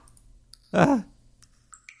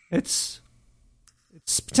It's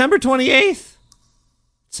September 28th.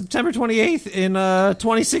 September 28th in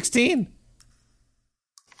 2016.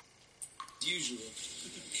 Usual.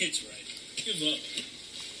 It's right. Give up.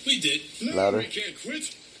 We did. No, Louder. we can't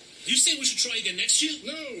quit. You say we should try again next year?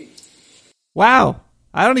 No. Wow.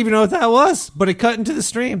 I don't even know what that was, but it cut into the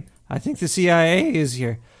stream. I think the CIA is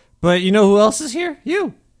here. But you know who else is here?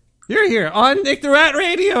 You. You're here on Nick the Rat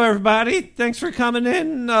Radio, everybody. Thanks for coming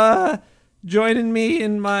in, joining me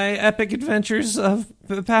in my epic adventures of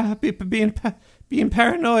being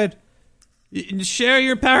paranoid. Share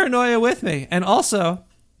your paranoia with me. And also,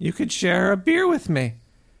 you could share a beer with me.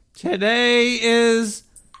 Today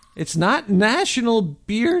it's not National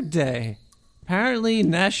Beer Day. Apparently,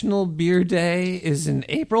 National Beer Day is in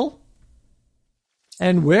April.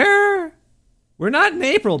 And we're not in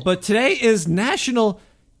April, but today is National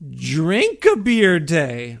Drink a Beer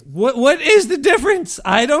Day. What is the difference?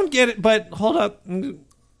 I don't get it, but hold up. I'm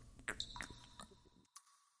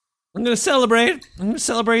going to celebrate. I'm going to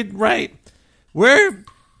celebrate right. We're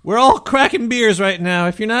all cracking beers right now.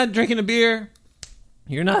 If you're not drinking a beer,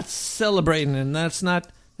 you're not celebrating, and that's not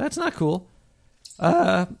cool.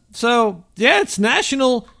 So, yeah, it's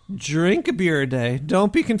National Drink a Beer Day.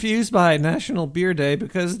 Don't be confused by National Beer Day,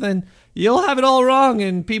 because then you'll have it all wrong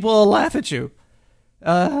and people will laugh at you.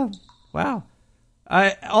 Wow.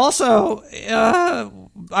 I also,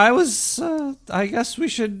 I guess we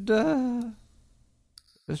should, I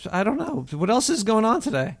don't know. What else is going on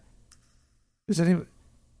today?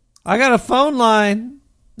 I got a phone line.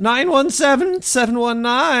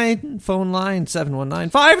 917-719. Phone line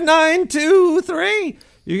 719-5923.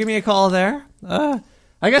 You give me a call there. I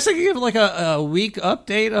guess I could give like a week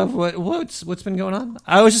update of what's been going on.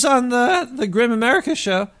 I was just on the Grim America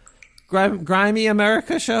show. Grimy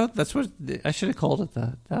America show. That's what I should have called it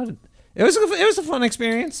that. It was a fun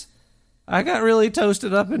experience. I got really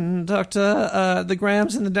toasted up and talked to the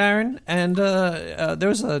Grams and the Darren, and there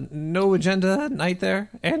was a no agenda night there,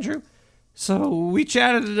 Andrew. So we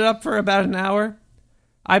chatted it up for about an hour.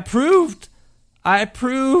 I proved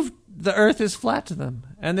the Earth is flat to them,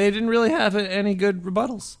 and they didn't really have any good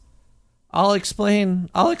rebuttals. I'll explain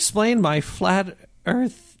my flat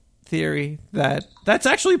Earth theory. That's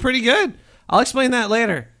actually pretty good. I'll explain that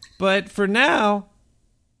later. But for now,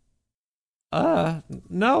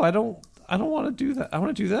 no, I don't want to do that. I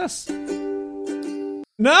want to do this.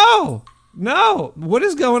 No. What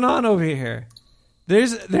is going on over here?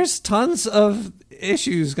 There's tons of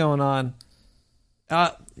issues going on.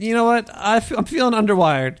 You know what? I'm feeling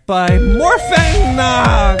underwired by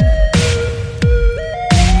Morphinog.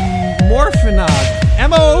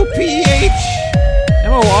 M-O-P-H-M-O-R.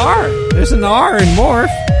 There's an R in Morph.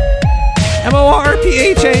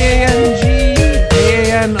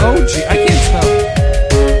 M-O-R-P-H-A-N-G-A-A-N-O-G. I can't spell.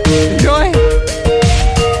 Enjoy.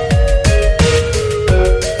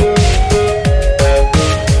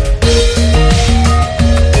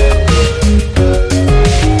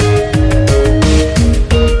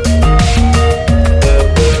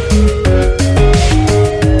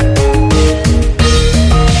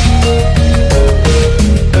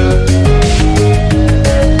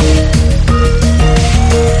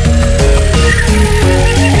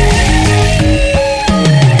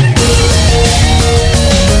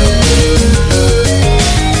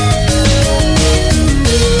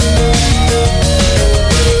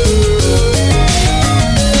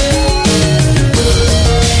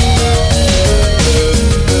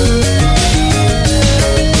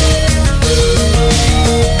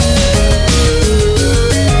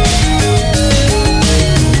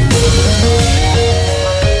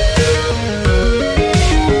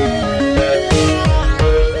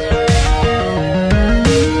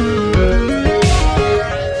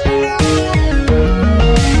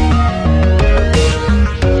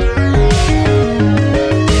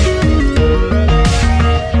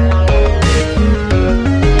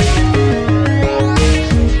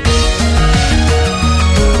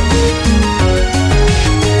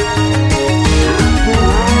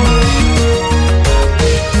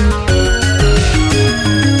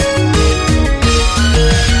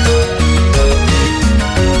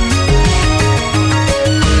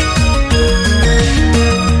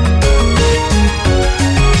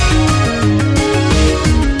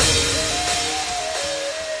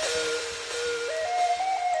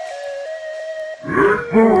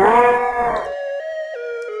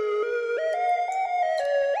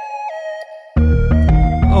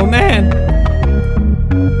 Oh man.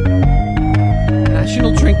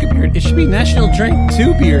 National Drink a Beer. It should be National Drink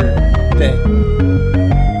 2 Beer Day.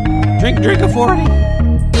 Drink a 40.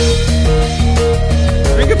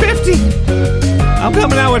 Drink a 50. I'm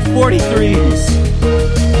coming out with 43s.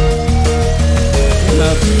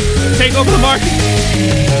 Take over the market.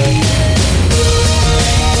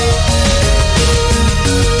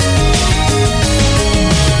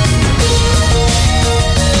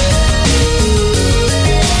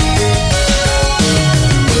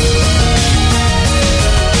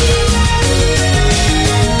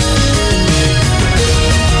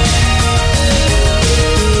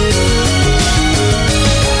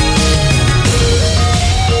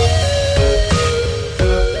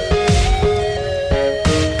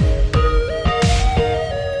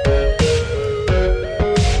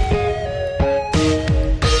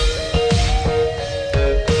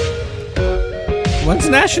 When's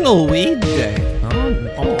National Weed Day? Oh,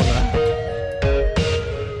 that.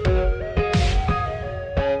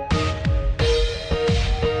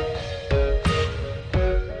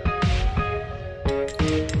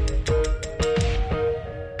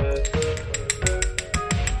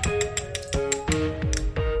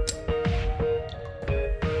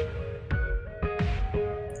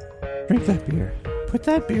 Drink that beer. Put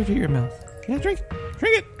that beer to your mouth. Yeah, drink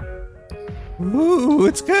it. Ooh,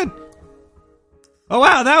 it's good. Oh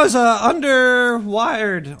wow, that was underwired.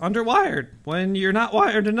 When you're not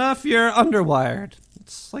wired enough, you're underwired.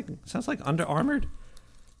 Sounds like Under Armored.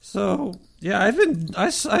 So yeah,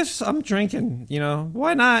 I'm drinking. You know,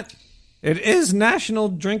 why not? It is National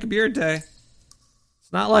Drink Beer Day.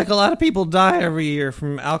 It's not like a lot of people die every year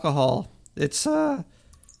from alcohol. It's not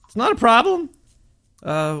a problem.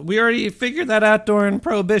 We already figured that out during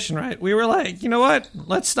Prohibition, right? We were like, you know what?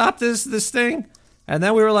 Let's stop this thing. And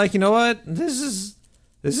then we were like, you know what? This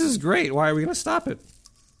is great. Why are we going to stop it?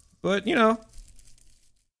 But, you know,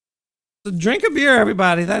 so drink a beer,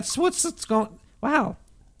 everybody. That's what's going... Wow.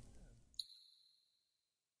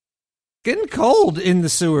 Getting cold in the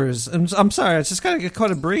sewers. I'm sorry. It's just got to get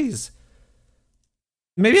caught a breeze.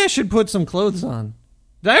 Maybe I should put some clothes on.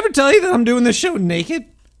 Did I ever tell you that I'm doing this show naked?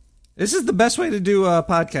 This is the best way to do a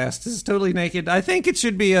podcast. This is totally naked. I think it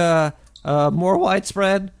should be more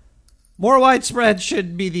widespread. More widespread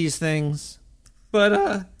should be these things.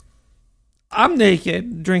 But, I'm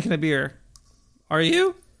naked drinking a beer. Are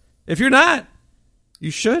you? If you're not,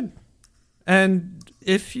 you should. And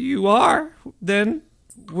if you are, then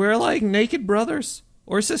we're like naked brothers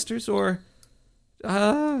or sisters or,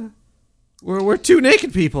 we're two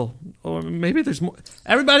naked people. Or maybe there's more.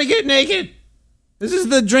 Everybody get naked. This is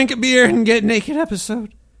the Drink a Beer and Get Naked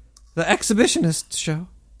episode. The Exhibitionist show.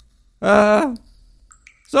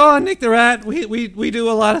 So on Nick the Rat, we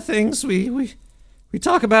do a lot of things. We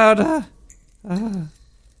talk about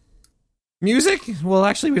music. Well,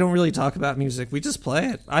 actually, we don't really talk about music. We just play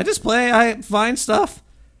it. I find stuff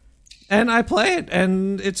and I play it,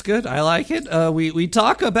 and it's good. I like it. We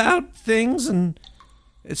talk about things, and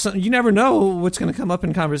it's you never know what's going to come up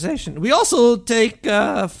in conversation. We also take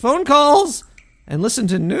phone calls and listen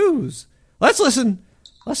to news. Let's listen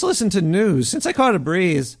to news. Since I caught a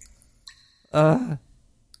breeze,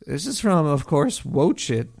 this is from, of course, Whoa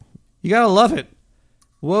Shit. You gotta love it.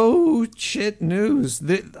 Whoa Shit News.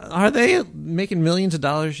 Are they making millions of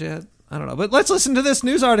dollars yet? I don't know. But let's listen to this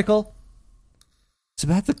news article. It's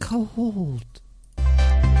about the cold.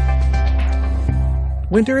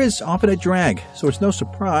 Winter is often a drag, so it's no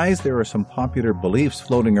surprise there are some popular beliefs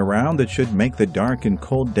floating around that should make the dark and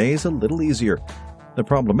cold days a little easier. The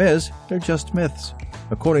problem is, they're just myths.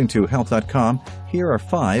 According to Health.com, here are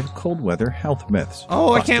 5 cold weather health myths.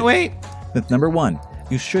 Oh, I can't wait. Myth number 1.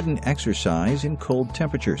 You shouldn't exercise in cold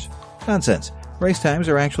temperatures. Nonsense. Race times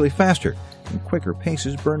are actually faster, and quicker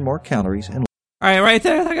paces burn more calories and... All right, right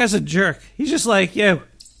there, that guy's a jerk. He's just like, yo,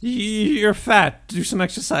 you're fat. Do some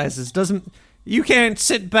exercises. You can't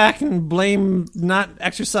sit back and blame not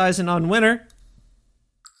exercising on winter.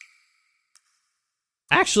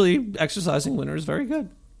 Actually, exercising winter is very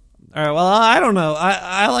good. All right, well, I don't know.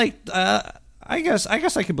 I guess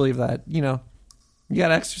I could believe that. You know, you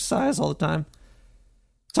gotta exercise all the time.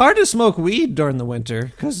 It's hard to smoke weed during the winter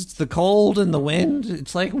because it's the cold and the wind.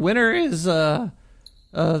 It's like winter is the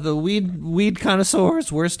weed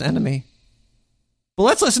connoisseur's worst enemy. But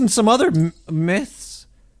let's listen to some other myths.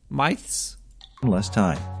 less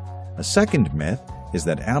time. A second myth is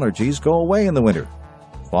that allergies go away in the winter.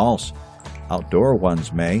 False. Outdoor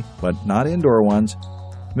ones may, but not indoor ones.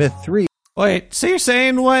 Myth 3. Wait, so you're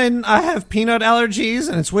saying when I have peanut allergies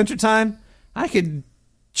and it's wintertime, I could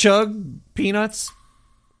chug peanuts?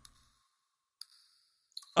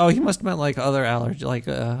 Oh, he must have meant like other allergy, like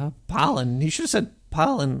pollen. He should have said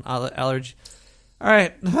pollen allergy. All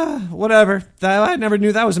right, whatever. I never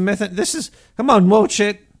knew that was a myth. This is, come on, whoa,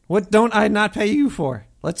 shit. What don't I not pay you for?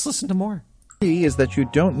 Let's listen to more. is that you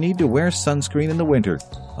don't need to wear sunscreen in the winter.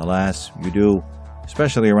 Alas, you do,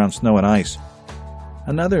 especially around snow and ice.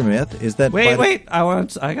 Another myth is that... Wait.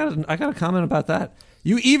 I got a comment about that.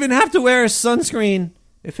 You even have to wear sunscreen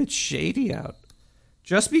if it's shady out.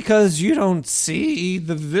 Just because you don't see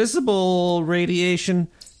the visible radiation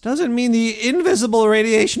doesn't mean the invisible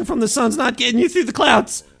radiation from the sun's not getting you through the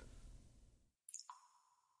clouds.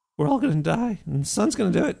 We're all going to die, and the sun's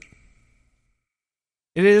going to do it.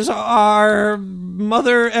 It is our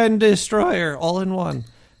mother and destroyer all in one.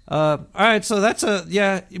 All right, so that's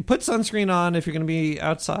you put sunscreen on if you're going to be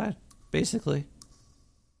outside, basically.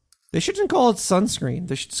 They shouldn't call it sunscreen.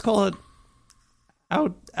 They should just call it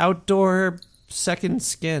outdoor second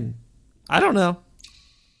skin. I don't know.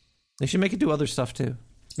 They should make it do other stuff too.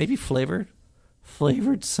 Maybe flavored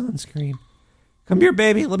sunscreen. Come here,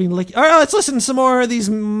 baby. Let me lick you. All right, let's listen to some more of these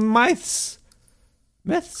myths.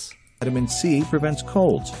 Vitamin C prevents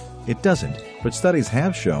colds. It doesn't, but studies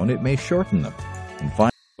have shown it may shorten them. And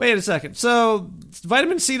wait a second. So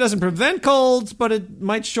vitamin C doesn't prevent colds, but it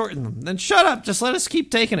might shorten them. Then shut up. Just let us keep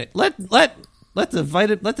taking it. Let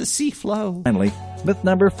the C flow. Finally, myth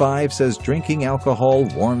number 5 says drinking alcohol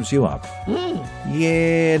warms you up.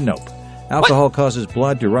 Yeah, nope. Alcohol causes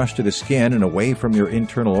blood to rush to the skin and away from your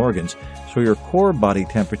internal organs, so your core body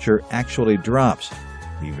temperature actually drops.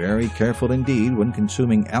 Be very careful indeed when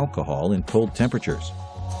consuming alcohol in cold temperatures.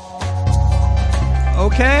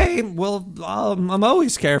 Okay, well, I'm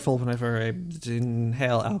always careful whenever I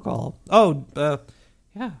inhale alcohol.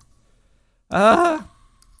 Yeah. Down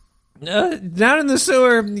in the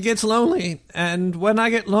sewer, it gets lonely, and when I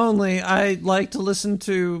get lonely, I like to listen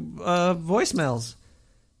to voicemails.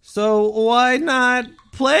 So why not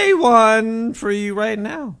play one for you right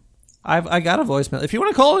now? I got a voicemail. If you want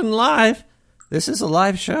to call in live, this is a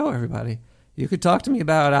live show, everybody. You could talk to me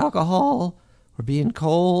about alcohol, or being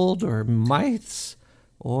cold, or mites,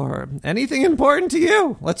 or anything important to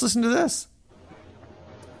you. Let's listen to this.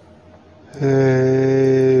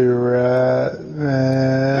 Hey,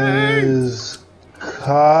 Ratman, is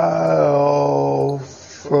Kyle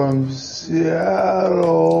from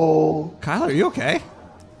Seattle. Kyle, are you okay?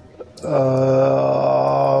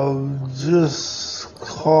 Just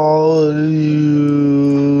calling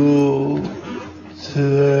you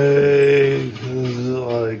today because,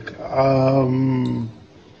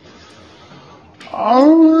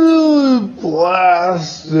 I'm really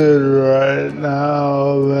blasted right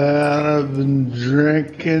now, man. I've been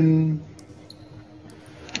drinking.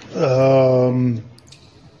 I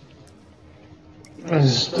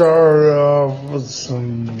started off with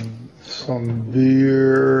some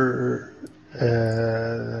beer,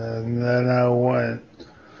 and then I went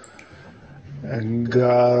and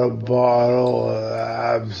got a bottle of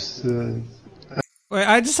absinthe. Wait,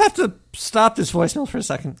 I just have to stop this voicemail for a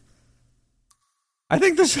second. I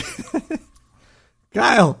think this...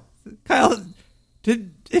 Kyle,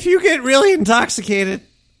 if you get really intoxicated,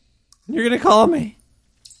 you're going to call me.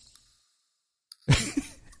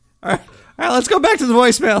 All right, let's go back to the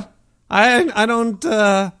voicemail. I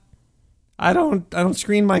don't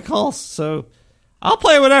screen my calls, so I'll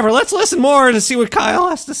play whatever. Let's listen more to see what Kyle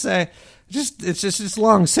has to say. It's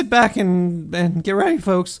long. Sit back and get ready,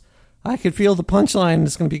 folks. I could feel the punchline.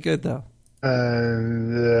 It's going to be good, though.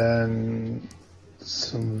 And then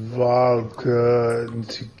some vodka and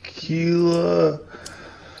tequila,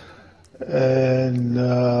 and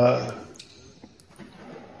I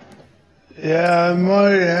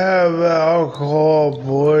might have alcohol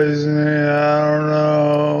poisoning. I don't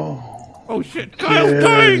know. Oh shit, Kyle's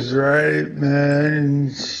dying! Right,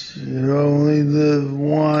 man. You only live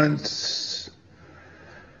once.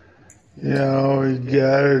 You know, you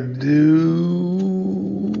gotta do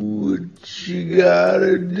what you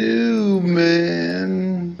gotta do,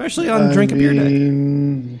 man. Especially on Drink a Beer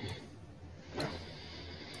Day.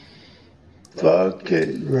 Fuck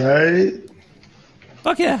it, right?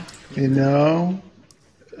 Fuck yeah. You know?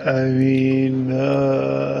 I mean,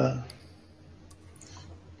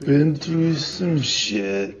 been through some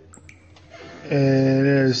shit,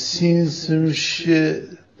 and I've seen some shit,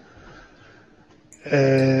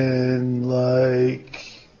 and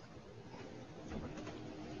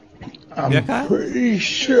I'm pretty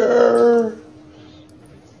sure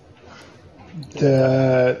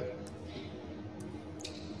that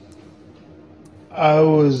I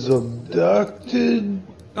was abducted.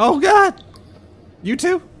 Oh God! You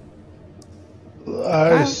too?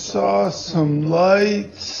 I saw some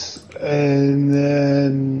lights, and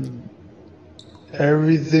then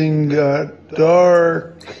everything got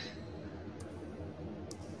dark.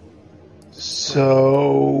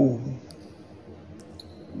 So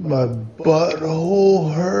My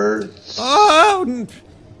butthole hurts. Oh,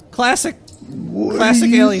 classic What classic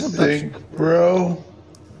do you alien abduction. think, bro?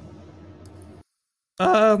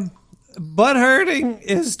 Butt hurting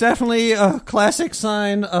is definitely a classic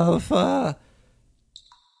sign of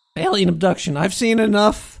alien abduction. I've seen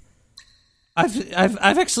enough. I've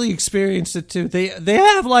actually experienced it too. They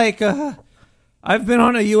have like I've been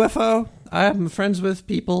on a UFO. I'm friends with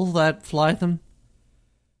people that fly them.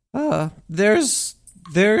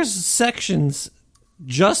 There's sections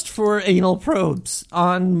just for anal probes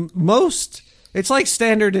on most. It's like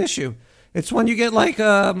standard issue. It's when you get like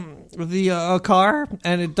a car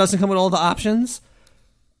and it doesn't come with all the options.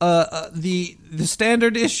 The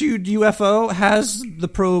standard issued UFO has the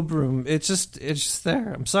probe room. It's just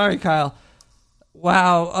there. I'm sorry, Kyle.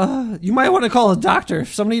 Wow. You might want to call a doctor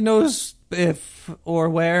if somebody knows if or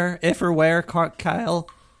where Kyle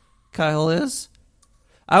is.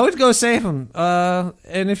 I would go save him.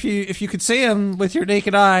 And if you could see him with your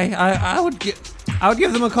naked eye, I would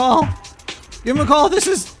give them a call. Give him a call. This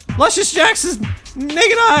is Luscious Jackson's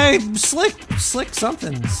naked eye slick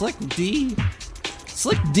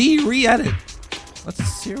D re-edit.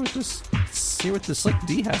 Let's hear what the Slick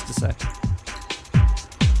D has to say.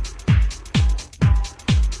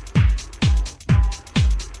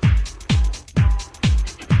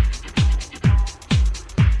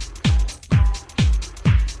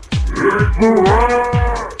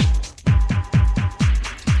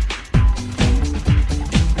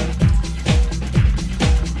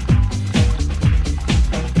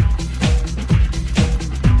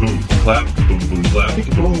 Clap, boom, boom, clap,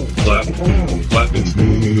 boom, clap, boom, boom, clap, boom,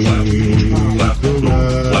 boom, clap, boom, clap, boom,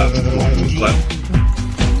 clap, boom, clap.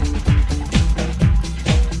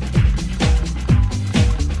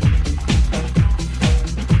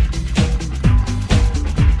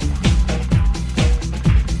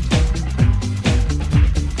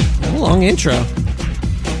 Long intro.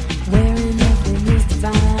 Wearing nothing is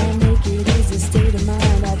divine, naked is a state of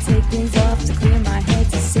mind. I take things off to clear my head,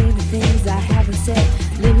 to say the things I haven't said.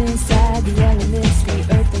 Living inside the elements, the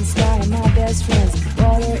earth and sky are my best friends.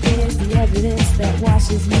 Water is the evidence that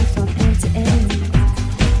washes me from end to end.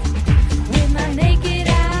 With my naked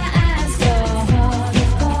eye, I saw the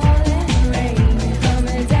falling rain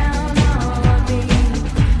coming down on me.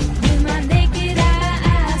 With my naked eye,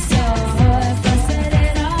 I saw if I said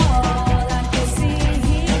it all, I could see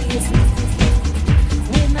his.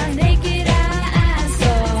 With my naked eye, I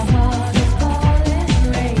saw the falling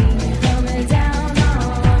rain coming down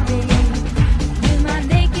on me. With my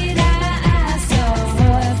naked eye, I saw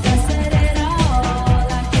if I said it all,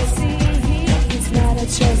 I could see his. It's not a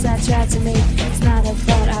choice I tried to make. It's not a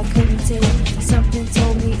thought I couldn't take. Something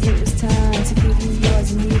told me it was time to give you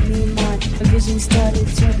yours and leave me mine. A vision started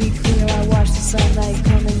to be clear. I watched the sunlight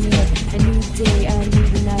coming near. A new day, I knew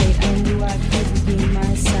the night. I knew I couldn't be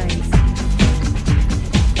my sight.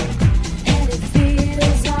 And it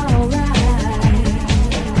feels alright.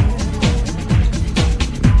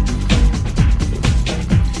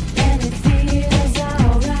 And it feels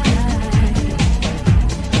alright.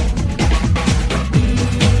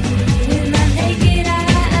 With my naked eye,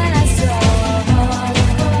 I saw the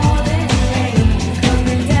falling rain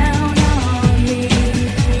coming down on me.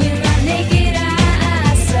 With my naked eye,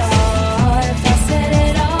 I saw if I said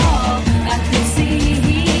it all, I could see.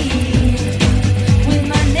 With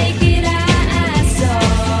my naked eye, I saw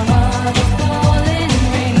the falling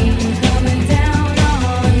rain coming down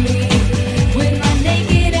on me. With my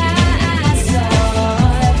naked eye, I saw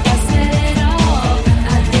if I said it all,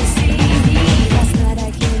 I could see. Last night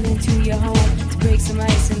I came into your home to break some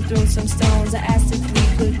ice and throw some stones. I asked if we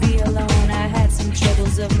could be alone. I had some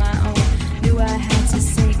troubles of my own. Knew I had to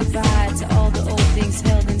say goodbye to all the old things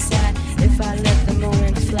held inside. If I let the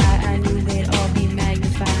moment fly, I knew they'd all be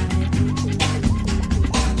magnified.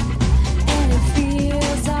 And it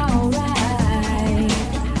feels alright.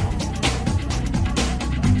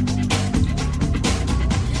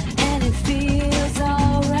 And it feels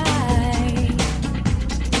alright.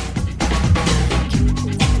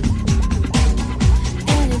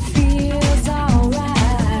 And it feels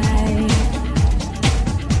alright.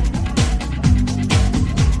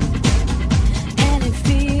 And it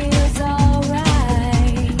feels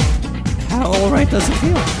alright. How all right does it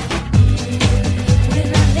feel? With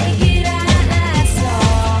my naked eye, I saw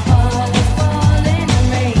the falling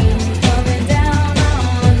rain coming down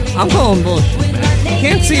on me. I'm calling bullshit. With my You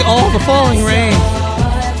can't see all the falling rain.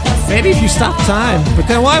 Maybe if you stop time, but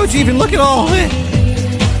then why would you even look at all of it?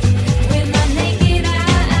 With my naked eye,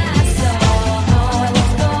 I saw the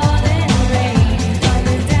falling rain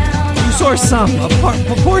coming down on You saw some, a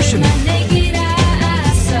proportion. my naked eye,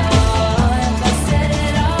 I saw if I said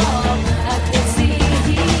it all,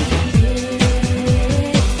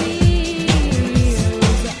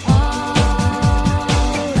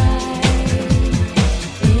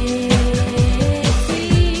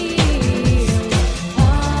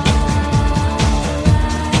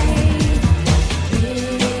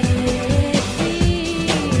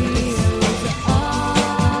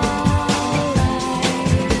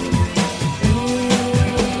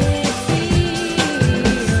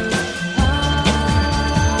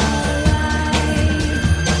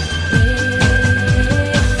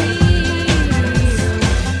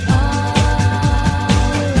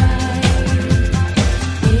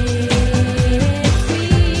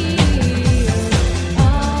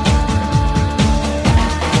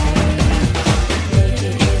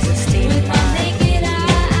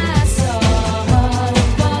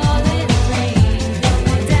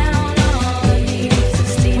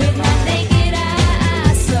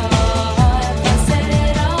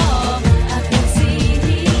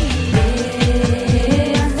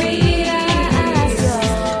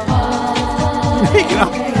 Naked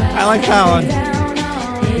Eye. I like that one.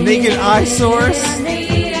 Naked Eye Source.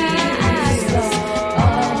 Naked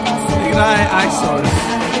Eye Source.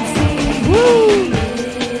 Woo!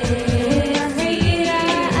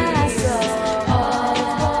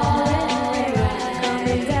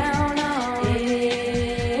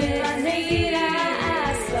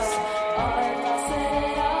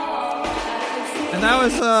 And that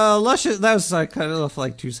was Luscious. That was kind of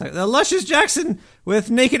like 2 seconds. Luscious Jackson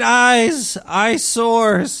with Naked Eyes,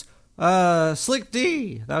 Eyesores. Slick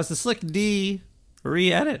D. That was the Slick D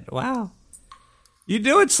re-edit. Wow. You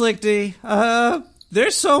do it, Slick D.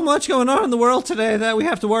 There's so much going on in the world today that we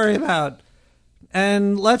have to worry about.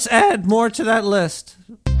 And let's add more to that list.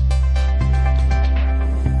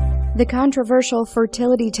 The controversial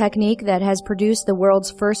fertility technique that has produced the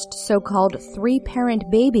world's first so-called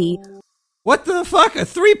 3-parent baby. What the fuck? A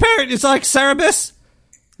 3-parent is like Cerebus?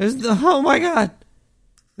 Oh my god.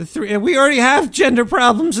 We already have gender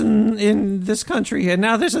problems in this country, and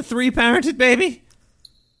now there's a 3-parented baby?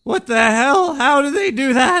 What the hell? How do they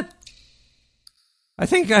do that? I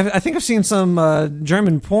think I've seen some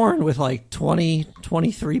German porn with like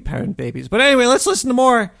 23 parent babies. But anyway, let's listen to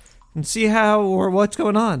more and see how or what's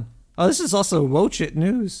going on. Oh, this is also Wochit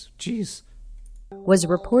News. Jeez. Was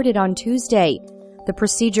reported on Tuesday. The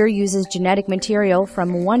procedure uses genetic material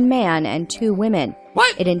from 1 man and 2 women.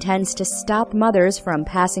 What? It intends to stop mothers from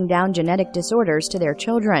passing down genetic disorders to their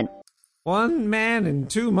children. 1 man and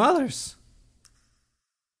 2 mothers.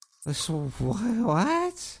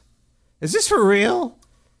 What? Is this for real?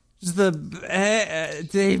 Is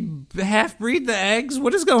they half breed the eggs?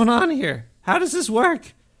 What is going on here? How does this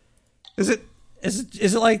work? Is it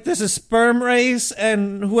like there's a sperm race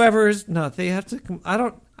and whoever's no, they have to. I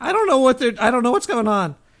don't know what's going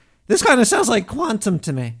on. This kind of sounds like quantum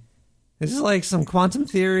to me. This is like some quantum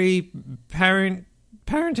theory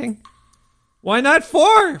parenting. Why not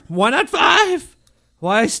 4? Why not 5?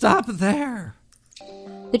 Why stop there?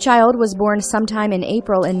 The child was born sometime in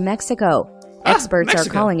April in Mexico. Experts are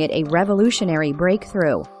calling it a revolutionary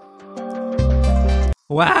breakthrough.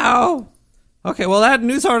 Wow. Okay, well, that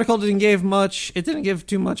news article didn't give much. It didn't give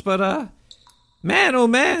too much, but, man, oh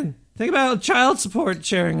man. Think about child support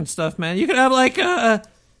sharing and stuff, man. You could have, like,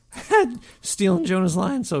 stealing Jonah's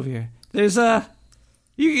lines over here. There's,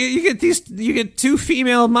 you get 2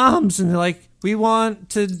 female moms, and they're like, we want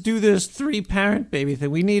to do this 3-parent baby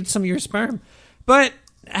thing. We need some of your sperm. But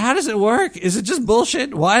how does it work? Is it just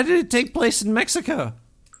bullshit? Why did it take place in Mexico?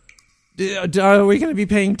 Are we going to be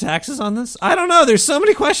paying taxes on this? I don't know. There's so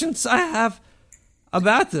many questions I have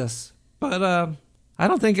about this. But I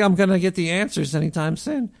don't think I'm going to get the answers anytime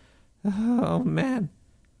soon. Oh, man.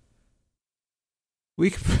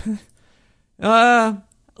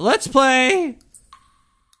 Let's play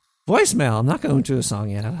voicemail. I'm not going to a song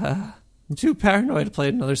yet. I'm too paranoid to play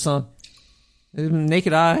another song.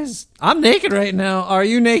 Naked Eyes. I'm naked right now. Are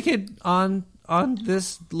you naked on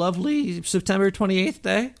this lovely September 28th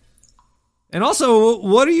day? And also,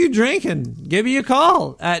 what are you drinking? Give me a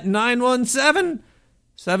call at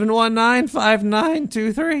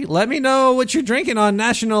 917-719-5923. Let me know what you're drinking on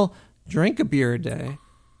National Drink a Beer Day,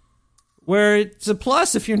 where it's a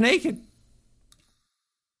plus if you're naked.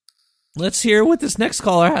 Let's hear what this next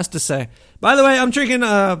caller has to say. By the way, I'm drinking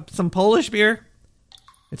some Polish beer.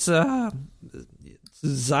 It's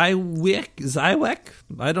Zywiek.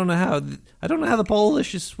 I don't know how the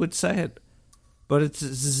Polish would say it, but it's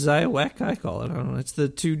Zywiek. I call it. I don't know. It's the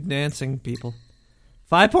 2 dancing people.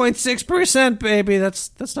 5.6%, baby.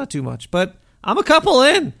 That's not too much, but I'm a couple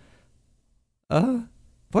in.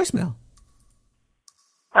 Voicemail.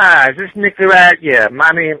 Hi, is this Nick the Rat? Yeah, my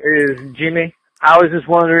name is Jimmy. I was just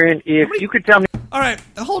wondering if you could tell me. All right,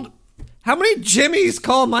 hold. How many Jimmys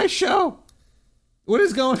call my show? What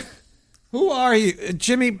is going? Who are you,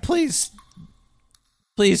 Jimmy? Please,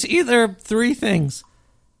 either 3 things: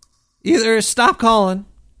 either stop calling,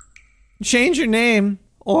 change your name,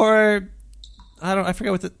 or I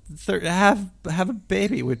forget what the third. Have a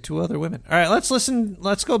baby with 2 other women. All right, let's listen.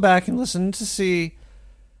 Let's go back and listen to see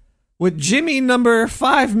what Jimmy number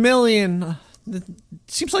 5 million. It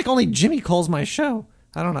seems like only Jimmy calls my show.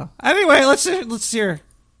 I don't know. Anyway, let's hear.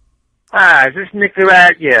 Hi, is this Nick the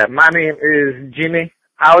Rat? Yeah, my name is Jimmy.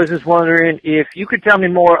 I was just wondering if you could tell me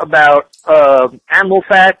more about animal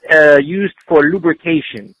fat used for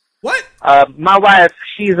lubrication. What? My wife,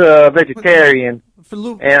 she's a vegetarian,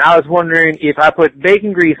 and I was wondering if I put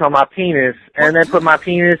bacon grease on my penis and then put my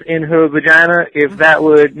penis in her vagina, if that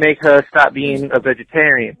would make her stop being a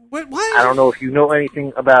vegetarian. What? I don't know if you know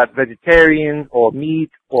anything about vegetarian or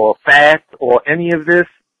meat or fat or any of this.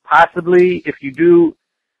 Possibly, if you do,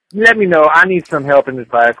 let me know. I need some help and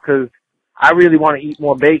advice because I really want to eat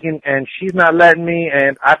more bacon, and she's not letting me,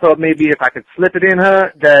 and I thought maybe if I could slip it in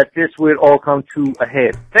her, that this would all come to a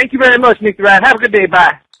head. Thank you very much, Nick the Rat. Have a good day.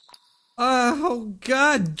 Bye. Oh,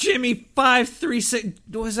 God, Jimmy 536.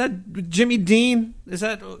 Was that Jimmy Dean? Is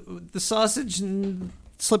that the sausage and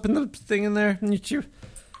slipping the thing in there?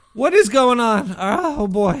 What is going on? Oh,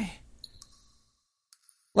 boy.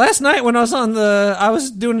 Last night when I was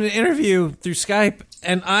doing an interview through Skype,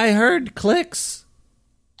 and I heard clicks.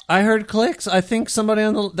 I think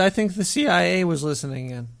the CIA was listening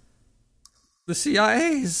in. The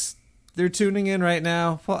CIA's, they're tuning in right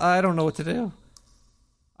now. Well, I don't know what to do.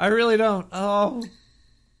 I really don't. Oh.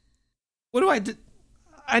 What do I do?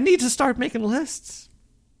 I need to start making lists.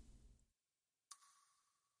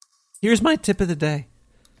 Here's my tip of the day.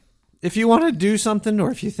 If you want to do something,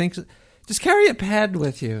 or if you think... just carry a pad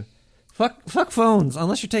with you. Fuck phones,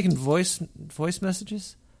 unless you're taking voice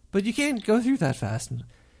messages. But you can't go through that fast.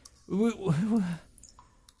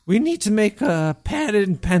 We need to make pad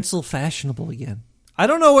and pencil fashionable again. I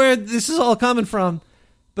don't know where this is all coming from,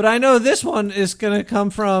 but I know this one is going to come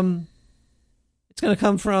from... it's going to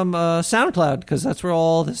come from SoundCloud, because that's where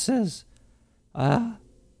all this is. I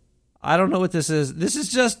don't know what this is. This is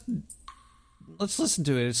just... let's listen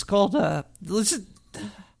to it. It's called... This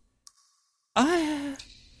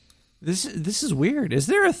is weird. Is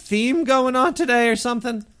there a theme going on today or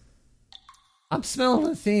something? I'm smelling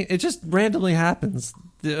a theme. It just randomly happens.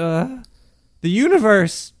 The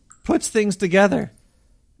universe puts things together,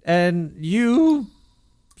 and you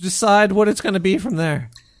decide what it's going to be from there.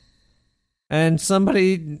 And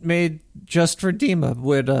somebody made Just for Dima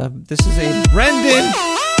with this is a Brendan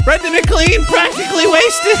McLean, Practically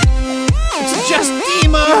Wasted. It's a Just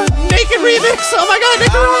Dima Naked remix. Oh my God,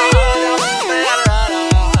 Naked remix.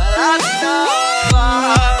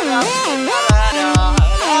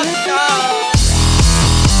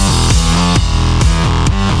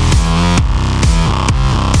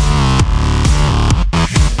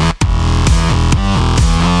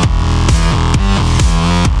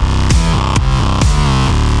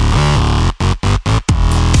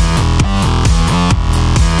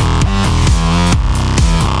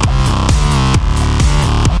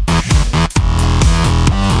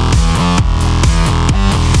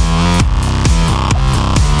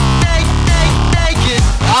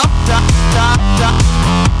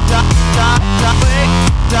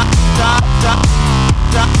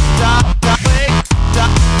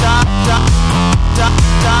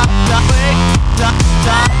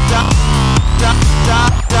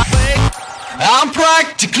 I'm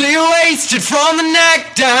practically wasted from the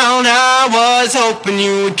neck down. I was hoping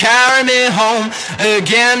you would carry me home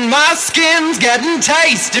again. My skin's getting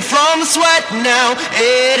tasty from the sweat now.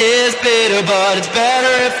 It is bitter, but it's better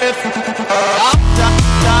if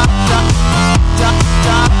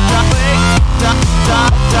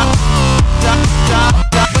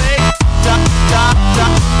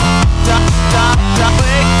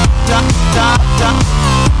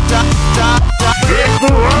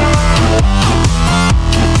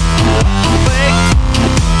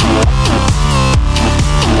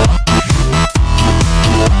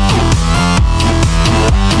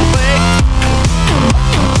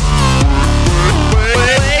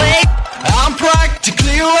I'm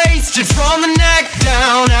practically wasted from the neck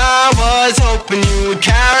down. I was hoping you would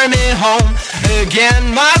carry me home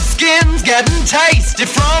again. My skin's getting tasty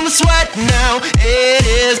from the sweat now. It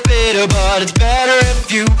is bitter, but it's better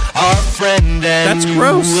if you are a friend. And that's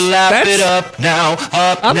gross. You will lap it up now,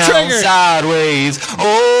 I'm now, triggered. sideways,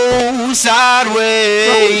 oh,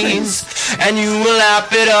 sideways. And you will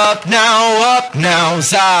lap it up now,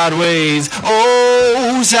 sideways,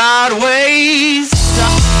 oh, sideways.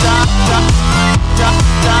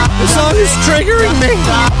 This song is triggering me.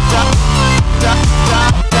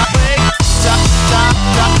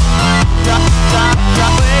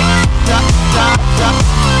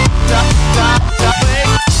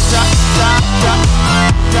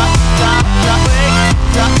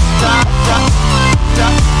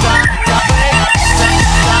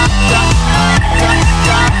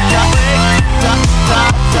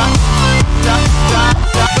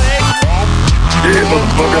 Yeah,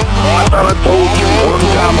 motherfucker, I thought I told you one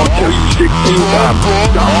time, I'll tell you 16 times.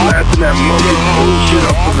 Stop blasting that monkey bullshit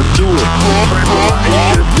up for the sewer. Pray for my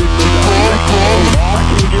ancestors and I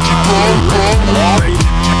can't get you home, I can't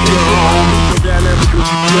get home so down there because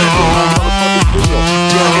you played on my motherfucking signal.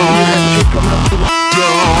 Yeah, I can hear that shit coming up to the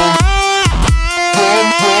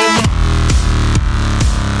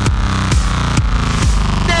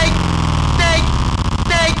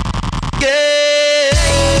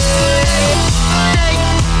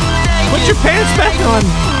Put your pants back on,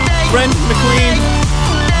 Brendan McLean.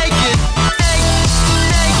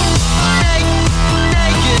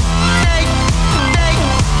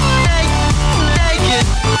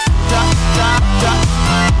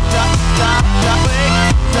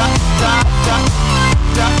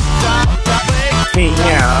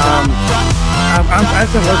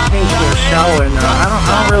 I've been listening to the show, and I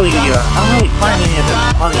don't really find any of this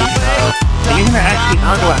funny. Are you gonna actually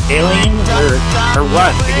talk about aliens or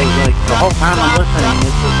what? Because like the whole time I'm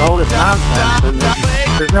listening, it's all this nonsense, and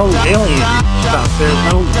there's no alien stuff. There's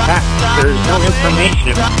no facts. There's no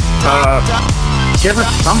information. Give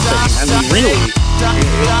us something. I mean, really, it's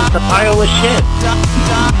just a pile of shit.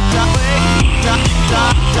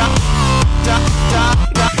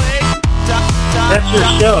 That's your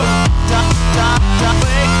show.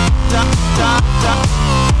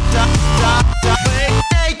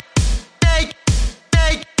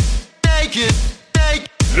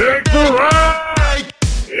 Nick the Rat!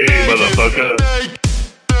 Hey, motherfucker.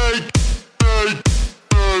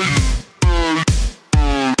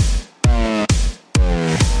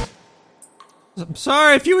 I'm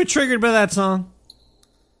sorry if you were triggered by that song.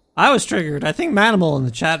 I was triggered. I think Manimal in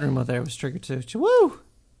the chat room out there was triggered too. Woo!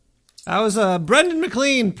 That was Brendan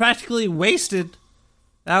McLean, Practically Wasted.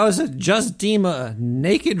 That was a Just Dima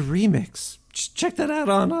Naked remix. Check that out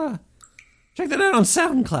on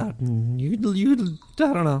SoundCloud. You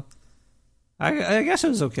I don't know. I guess it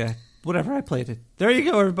was okay. Whatever, I played it. There you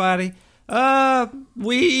go, everybody.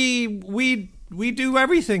 We do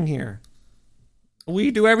everything here.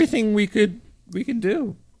 We do everything we could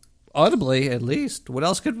do. Audibly, at least. What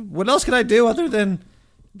else could I do other than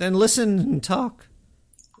listen and talk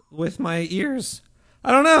with my ears?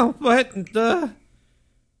 I don't know, but the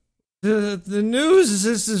news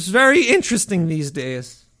is very interesting these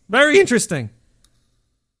days. Very interesting.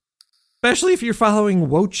 Especially if you're following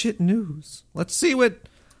Wochit News. Let's see what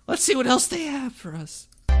else they have for us.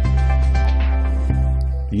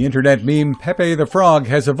 The internet meme Pepe the Frog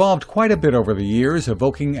has evolved quite a bit over the years,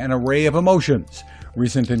 evoking an array of emotions.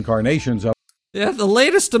 Recent incarnations of the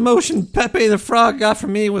latest emotion Pepe the Frog got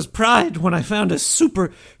from me was pride when I found a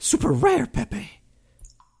super rare Pepe.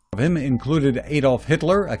 Of him included Adolf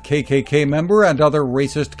Hitler, a KKK member, and other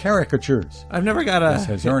racist caricatures. I've never got a This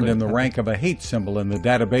has earned him the rank of a hate symbol in the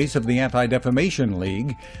database of the Anti-Defamation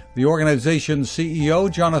League. The organization's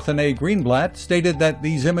CEO, Jonathan A. Greenblatt, stated that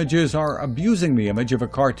these images are abusing the image of a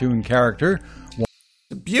cartoon character.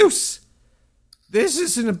 Abuse! This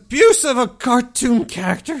is an abuse of a cartoon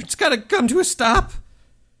character. It's got to come to a stop.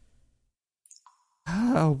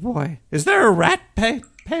 Oh boy, is there a rat? Pepe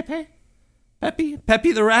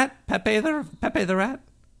the rat? Pepe the rat?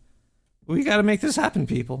 We got to make this happen,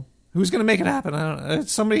 people. Who's going to make it happen? I don't know.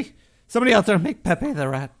 Somebody out there make Pepe the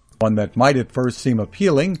rat. One that might at first seem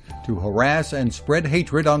appealing to harass and spread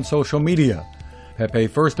hatred on social media. Pepe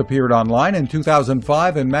first appeared online in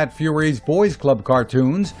 2005 in Matt Fury's Boys Club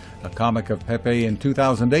cartoons. A comic of Pepe in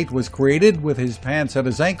 2008 was created with his pants at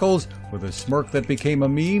his ankles, with a smirk that became a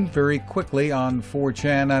meme very quickly on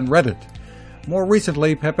 4chan and Reddit. More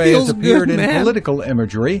recently, Pepe has appeared in political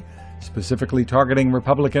imagery, specifically targeting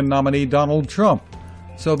Republican nominee Donald Trump.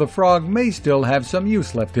 So the frog may still have some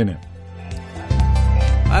use left in it.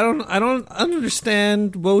 I don't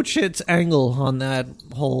understand Wochit's angle on that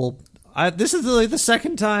whole. This is the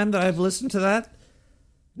second time that I've listened to that.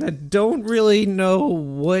 I don't really know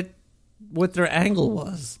what their angle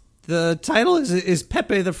was. The title is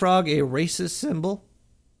Pepe the Frog a racist symbol?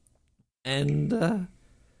 And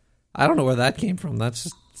I don't know where that came from. That's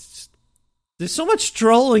just, there's so much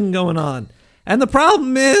trolling going on. And the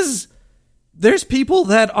problem is there's people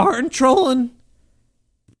that aren't trolling,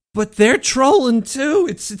 but they're trolling too.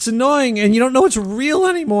 It's annoying, and you don't know it's real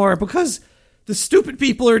anymore because the stupid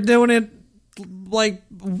people are doing it like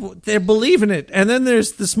they're believing it. And then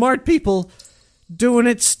there's the smart people doing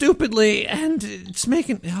it stupidly, and it's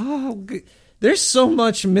making... there's so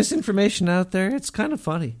much misinformation out there. It's kind of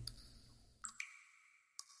funny.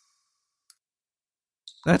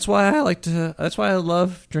 That's why I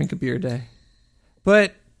love Drink a Beer Day.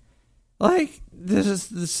 But, like, this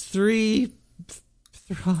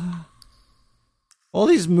all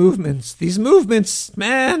these movements,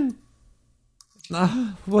 man.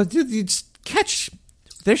 Well, dude, you just catch.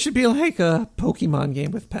 There should be like a Pokemon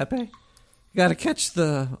game with Pepe. You gotta catch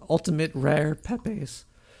the ultimate rare Pepes.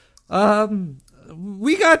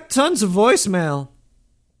 We got tons of voicemail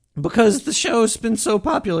because the show's been so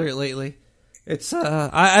popular lately. It's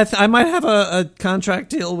I might have a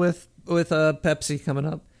contract deal with Pepsi coming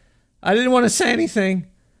up. I didn't want to say anything.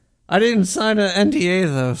 I didn't sign an NDA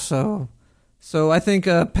though, so I think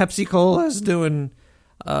Pepsi Cola is doing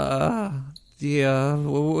what's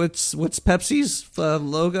Pepsi's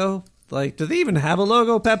logo? Like, do they even have a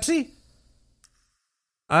logo, Pepsi?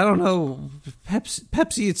 I don't know.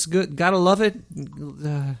 Pepsi, it's good. Gotta love it.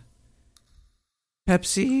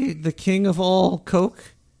 Pepsi, the king of all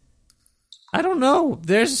Coke. I don't know.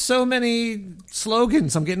 There's so many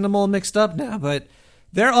slogans. I'm getting them all mixed up now, but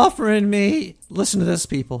they're offering me, listen to this,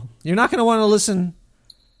 people. You're not going to want to listen.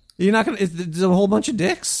 You're not going to, there's a whole bunch of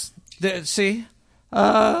dicks. See?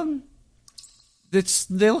 They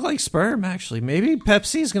look like sperm, actually. Maybe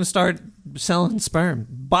Pepsi is going to start selling sperm.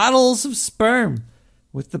 Bottles of sperm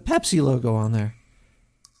with the Pepsi logo on there.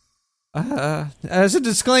 As a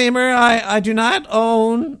disclaimer, I do not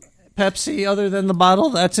own Pepsi other than the bottle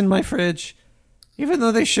that's in my fridge. Even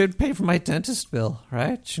though they should pay for my dentist bill,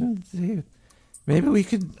 right? Shouldn't they? Maybe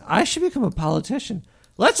I should become a politician.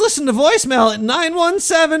 Let's listen to voicemail at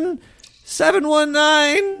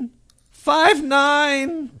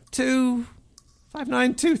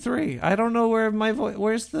 917-719-5923. I don't know where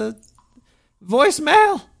where's the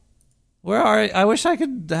voicemail? Where are I wish I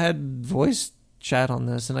could had voice chat on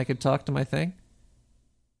this and I could talk to my thing.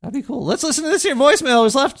 That'd be cool. Let's listen to this here voicemail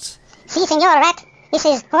who's left. Si, senor, Rat. This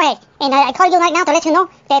is Jorge, and I call you right now to let you know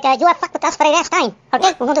that you have fucked with us for the last time.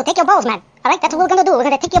 Okay? We're going to take your balls, man. All right? That's what we're going to do. We're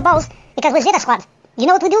going to take your balls because we're Zeta Squad. You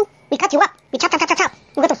know what we do? We cut you up. We chop. We're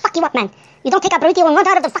going to fuck you up, man. You don't take our burrito and run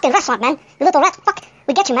out of the fucking restaurant, man. You little rat. Fuck.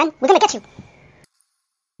 We get you, man. We're going to get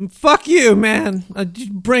you. Fuck you, man.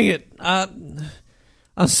 Bring it. I'm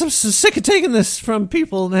so sick of taking this from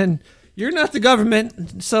people, and you're not the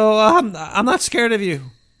government, so I'm not scared of you.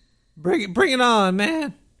 Bring it on,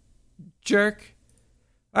 man. Jerk.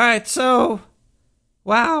 All right, so,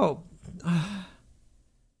 wow,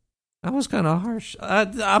 that was kind of harsh.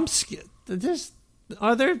 I'm scared.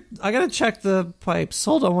 I gotta check the pipes.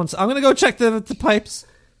 Hold on one second. I'm gonna go check the pipes.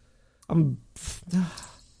 I'm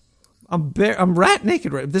rat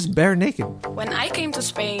naked. Right? This bare naked. When I came to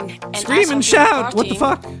Spain and scream and shout. What the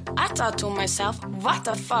fuck? I thought to myself, what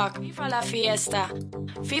the fuck? FIFA la fiesta,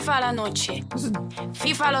 FIFA la noche,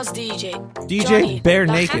 FIFA los DJ. DJ Johnny, bare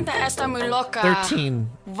la naked. gente está muy loca. 13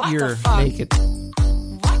 What year the fuck? naked.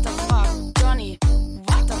 What the fuck, Johnny?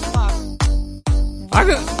 What the fuck? I'm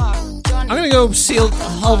gonna go seal.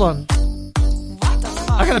 Hold on.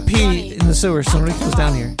 I gotta pee in the sewer. Somebody comes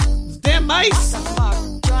down here. Damn mice!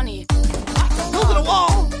 Johnny. Go to the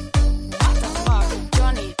wall. What the fuck,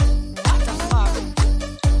 Johnny? What the fuck?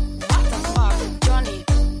 What the fuck, Johnny?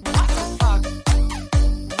 What the fuck?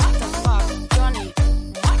 What the fuck, Johnny?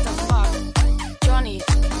 What the fuck,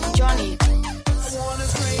 Johnny? I wanna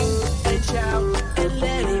scream and shout and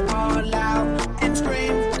let it all out. And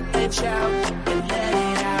scream and shout and let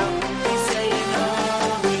it out. He's saying,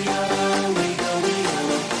 oh, we go.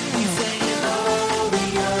 He's saying, oh, we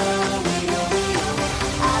go.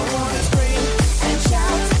 I wanna scream and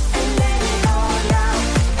shout and let it all out.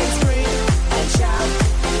 And scream and shout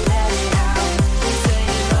and let it out. He's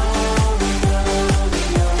saying, oh, we go.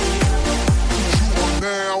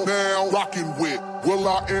 Now, rockin' with Will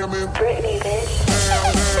I Am in Britney,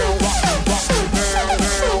 bitch.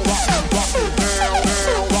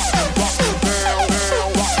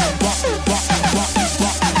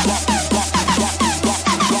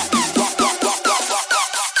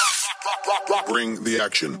 Bring the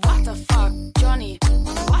action. What the fuck, Johnny?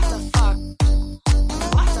 What the fuck?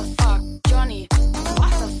 What the fuck, Johnny?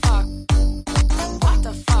 What the fuck? What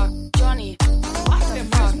the fuck, Johnny? What the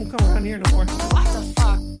fuck? Won't come around here no more. What the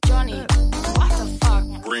fuck, Johnny? What the fuck?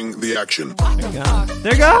 Bring the action. What the fuck?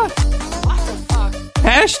 There you go. What the fuck?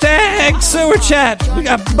 Hashtag sewer chat. We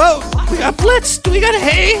got boat. We got blitzed. We got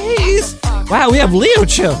haze. Wow, we have Leo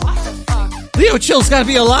Chill. Leo Chill's got to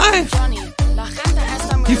be alive. Johnny, la gente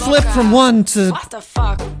está muy He flipped loca. from 1 to. What the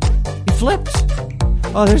fuck? He flipped.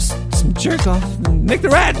 Oh, there's some jerk off. Nick the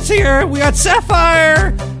Rat's here. We got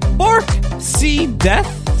Sapphire, Bork, C Death,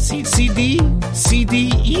 CD,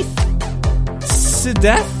 ETH,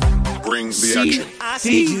 Death, Bring the action. I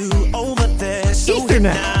see you over there. So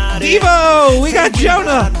Ethernet, Devo. We got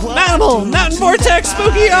Jonah, Manimal, Mountain Vortex,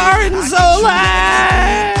 Spooky R, and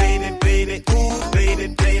Zola. baby, ooh, baby,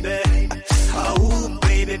 baby. Ooh,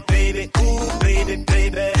 baby, baby, ooh, baby,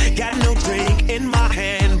 baby. Got no drink in my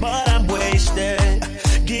hand, but I'm wasted.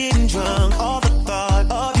 Getting drunk, all the thought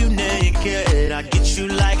of you naked. I get you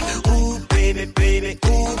like, ooh, baby, baby,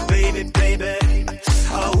 ooh, baby, baby.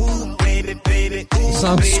 Ooh, baby, baby, ooh, The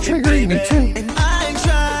song's baby, triggering me baby. too. And I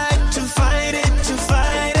tried to fight it,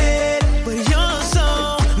 but you're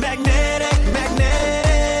so magnetic,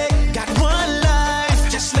 magnetic. Got one life,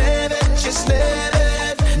 just live it, just live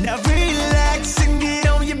it. Now relax and get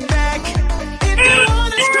on your back. If you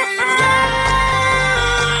wanna scream,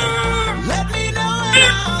 yeah, let me know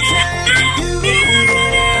and I'll take you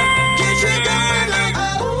there. Get you going like,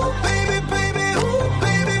 oh baby, baby, ooh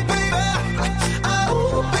baby, baby,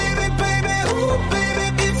 oh baby, baby, ooh baby.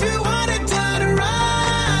 If you want it done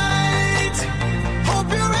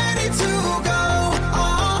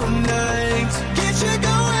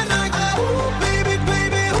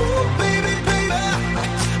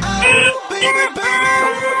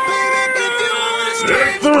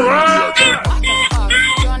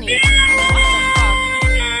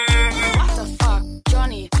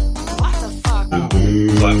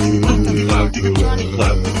Bring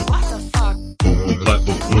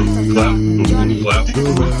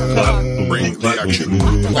the action.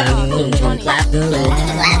 Johnny,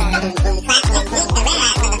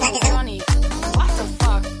 what the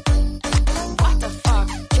fuck? What the fuck?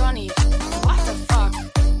 Johnny, what the fuck?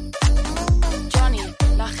 Johnny,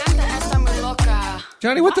 la gente está muy loca.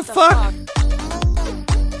 Johnny, what the fuck?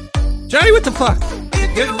 Johnny, what the fuck?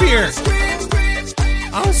 Get a beer.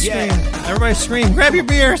 I'll scream. Everybody scream. Grab your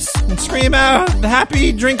beers and scream out the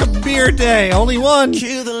happy drink a beer day. Only one.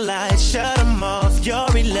 Cue the lights, shut them off,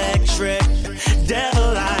 you're electric.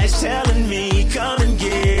 Devil eyes telling me, come and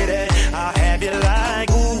get it. I'll have you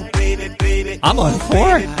like, ooh, baby, baby. I'm on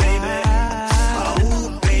 4.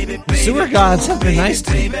 The sewer gods have been nice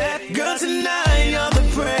to me. Girl, tonight you're the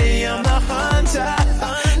prey, I'm the hunter.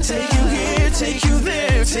 Take you here, take you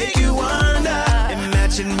there, take you under.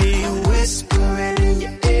 Imagine me whispering in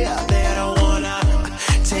your ear that I wanna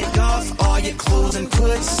take off all your clothes and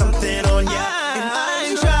put something on ya. And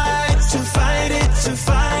I tried to fight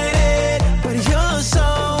it, but you're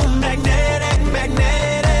so magnetic,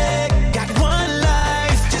 magnetic. Got one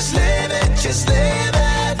life, just live it, just live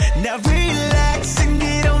it. Now relax and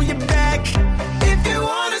get on your back. If you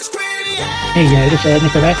wanna scream, yeah. Hey, this is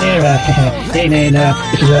Nick the Rat there. Hey, man,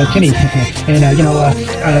 this is Timmy. And, I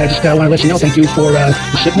just want to let you know, thank you for the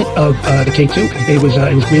shipment of the K2. It was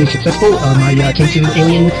really successful. My K2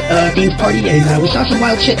 alien themed party, and we saw some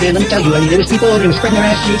wild shit, man. Let me tell you. I mean, there was people, they were spreading their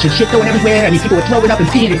ass cheeks and shit going everywhere. I mean, people were throwing up and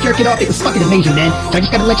peeing and jerking off. It was fucking amazing, man. So I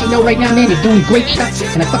just gotta let you know right now, man, you're doing great stuff,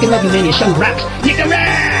 and I fucking love you, man. Your show rocks. Nick the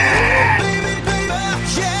Rat!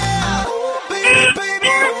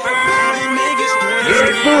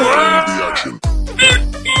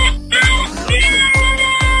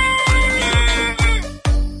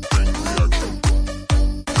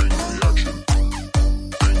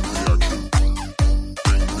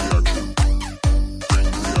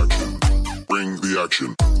 Bring the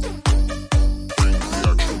action.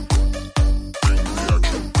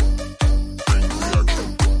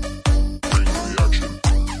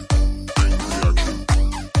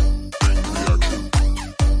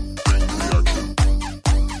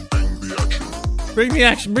 Bring the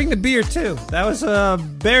action. Bring the beer, too. That was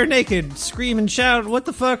Bare Naked, Scream and Shout, What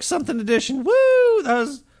the Fuck, Something Edition. Woo!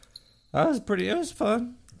 That was pretty, it was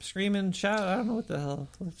fun. Scream and Shout, I don't know what the hell.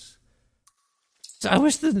 So I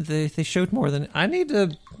wish that they showed more than, I need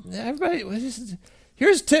to, everybody,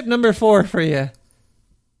 here's tip number 4 for you.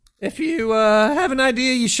 If you have an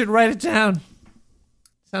idea, you should write it down.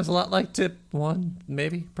 Sounds a lot like tip 1,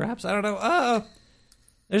 maybe, perhaps, I don't know.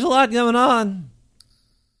 There's a lot going on.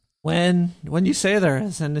 When you say there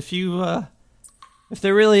is, and if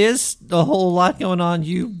there really is a whole lot going on,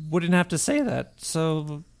 you wouldn't have to say that.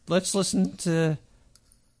 So let's listen to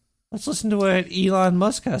what Elon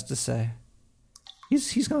Musk has to say.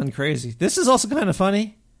 He's gone crazy. This is also kind of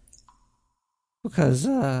funny because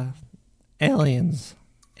aliens,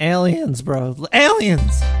 bro,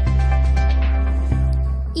 aliens.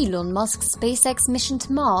 Elon Musk's SpaceX mission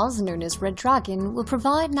to Mars, known as Red Dragon, will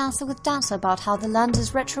provide NASA with data about how the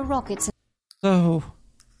lander's retro rockets. So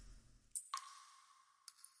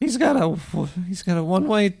he's got a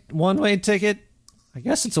one-way ticket. I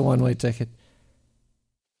guess it's a one-way ticket,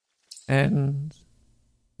 and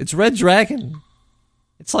it's Red Dragon.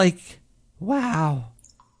 It's like, wow,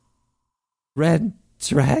 Red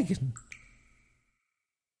Dragon.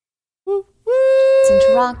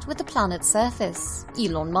 Interact with the planet's surface.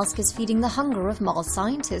 Elon Musk is feeding the hunger of Mars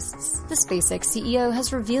scientists. The SpaceX CEO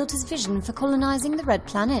has revealed his vision for colonizing the red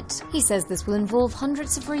planet. He says this will involve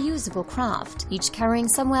hundreds of reusable craft, each carrying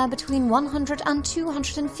somewhere between 100 and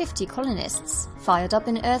 250 colonists. Fired up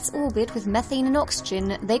in Earth's orbit with methane and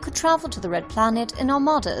oxygen, they could travel to the red planet in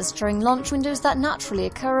armadas during launch windows that naturally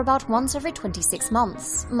occur about once every 26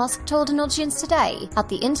 months. Musk told an audience today at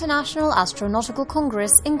the International Astronautical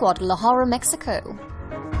Congress in Guadalajara, Mexico.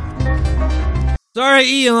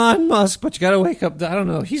 Sorry, Elon Musk, but you gotta wake up. I don't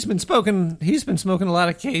know. He's been smoking a lot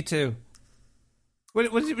of K2.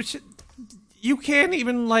 You can't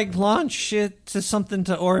even launch shit to something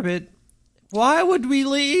to orbit. Why would we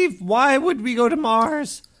leave? Why would we go to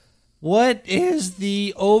Mars? What is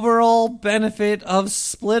the overall benefit of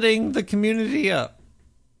splitting the community up?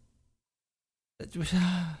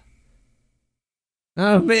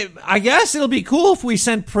 I guess it'll be cool if we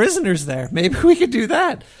sent prisoners there. Maybe we could do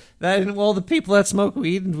that. Well, the people that smoke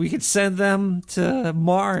weed, we could send them to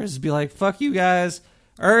Mars. Be like, fuck you guys.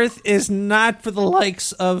 Earth is not for the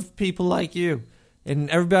likes of people like you. And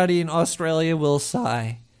everybody in Australia will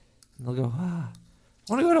sigh. And they'll go, I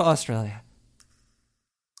want to go to Australia.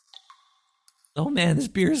 Oh, man, this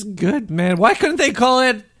beer is good, man. Why couldn't they call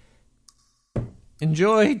it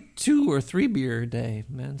Enjoy 2 or 3 beer a day?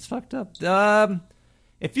 Man, it's fucked up.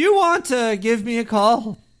 If you want to give me a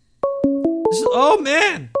call... oh,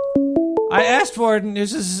 man. I asked for it, and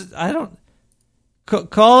it's just... I don't...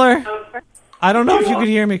 caller? I don't know if you could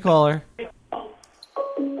hear me, caller.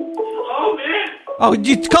 Oh, man. Oh,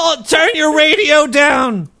 you turn your radio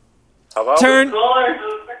down. Hello?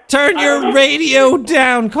 Turn your radio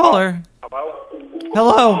down, caller.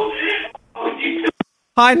 Hello.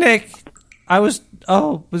 Hi, Nick. was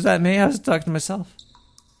that me? I was talking to myself.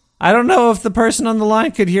 I don't know if the person on the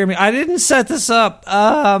line could hear me. I didn't set this up.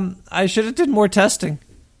 I should have did more testing.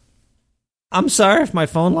 I'm sorry if my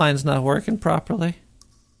phone line's not working properly.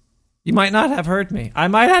 You might not have heard me. I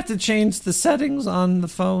might have to change the settings on the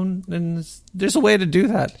phone, and there's a way to do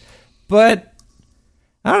that. But,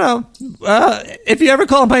 I don't know. If you ever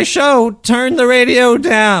call my show, turn the radio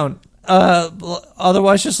down.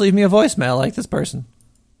 Otherwise, just leave me a voicemail like this person.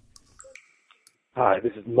 Hi,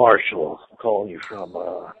 this is Marshall. I'm calling you from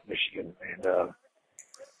Michigan, and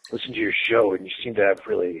listen to your show, and you seem to have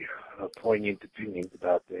really poignant opinions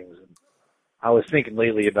about things. And I was thinking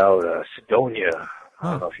lately about Sidonia.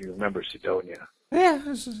 I don't know if you remember Sidonia. Yeah,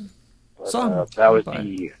 it's a song. That was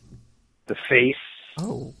the face.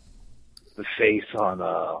 Oh, the face on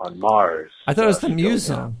Mars. I thought it was the Sidonia. Muse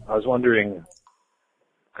song. I was wondering,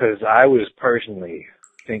 because I was personally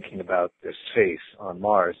thinking about this face on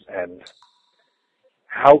Mars, and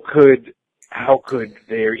how could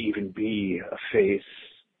there even be a face?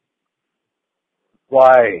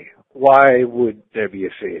 Why would there be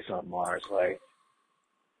a face on Mars? Like,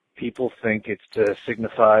 people think it's to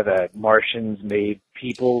signify that Martians made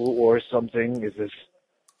people or something. Is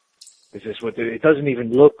this what it doesn't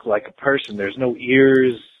even look like a person. There's no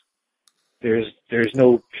ears. There's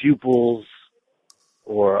no pupils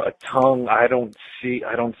or a tongue. I don't see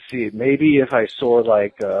it. Maybe if I saw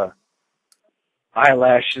like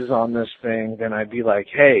eyelashes on this thing, then I'd be like,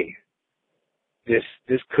 hey, this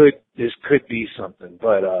could be something.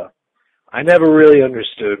 But I never really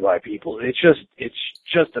understood why people. It's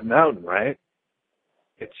just a mountain, right?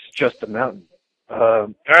 It's just a mountain.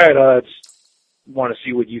 All right. Just want to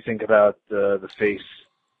see what you think about the face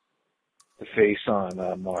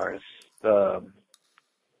on Mars. Yeah,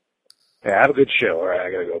 have a good show. All right,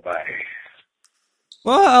 I gotta go. Bye.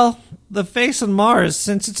 Well, the face on Mars,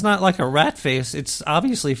 since it's not like a rat face, it's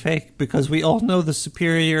obviously fake because we all know the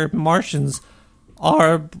superior Martians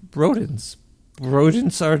are rodents.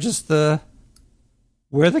 Rodents are just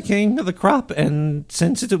we're the king of the crop, and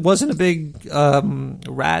since it wasn't a big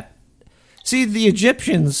rat... See, the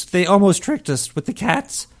Egyptians, they almost tricked us with the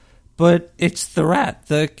cats, but it's the rat.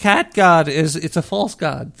 The cat god it's a false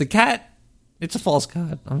god. The cat, it's a false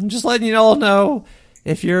god. I'm just letting you all know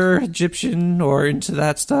if you're Egyptian or into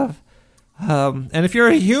that stuff. And if you're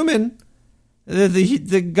a human,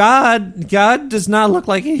 the God does not look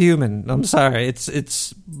like a human. I'm sorry.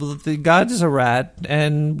 The God is a rat,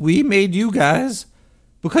 and we made you guys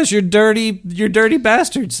because you're dirty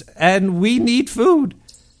bastards, and we need food.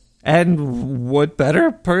 And what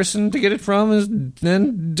better person to get it from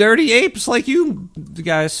than dirty apes like you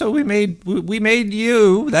guys? So we made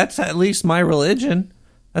you. That's at least my religion.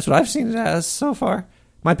 That's what I've seen it as so far.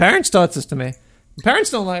 My parents taught this to me. My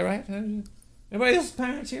parents don't lie, right? Anybody else's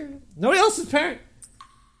parents here? Nobody else's parent?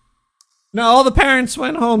 No, all the parents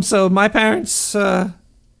went home. So my parents, they're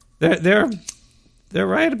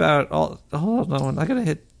right about all. Hold on, I gotta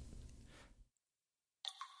hit.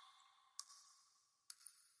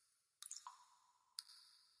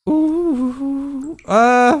 Ooh,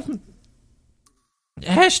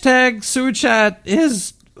 hashtag sewer chat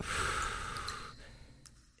is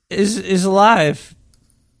alive.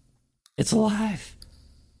 It's alive.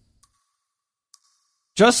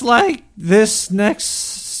 Just like this next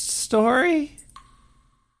story.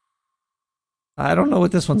 I don't know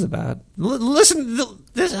what this one's about. Listen,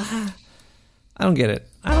 this. I don't get it.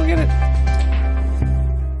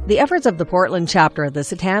 The efforts of the Portland chapter of the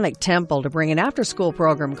Satanic Temple to bring an after-school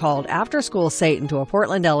program called After School Satan to a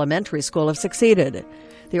Portland elementary school have succeeded.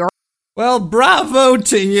 Well, bravo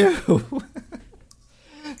to you.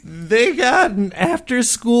 They got an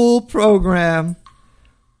after-school program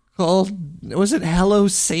called, was it Hello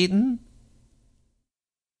Satan?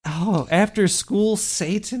 Oh, After School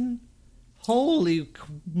Satan? Holy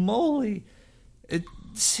moly.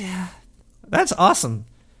 That's awesome.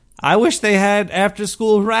 I wish they had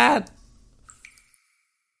after-school rat.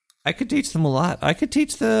 I could teach them a lot. I could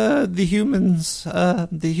teach the humans,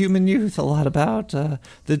 the human youth a lot about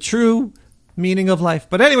the true meaning of life.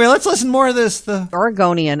 But anyway, let's listen more of this. The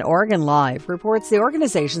Oregonian Oregon Live reports the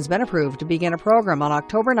organization's been approved to begin a program on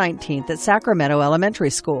October 19th at Sacramento Elementary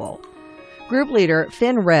School. Group leader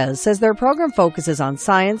Finn Rez says their program focuses on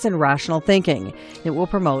science and rational thinking. It will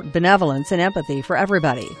promote benevolence and empathy for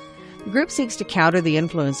everybody. The group seeks to counter the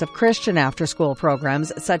influence of Christian after-school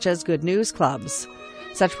programs such as Good News Clubs.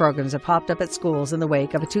 Such programs have popped up at schools in the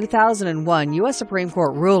wake of a 2001 U.S. Supreme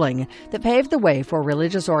Court ruling that paved the way for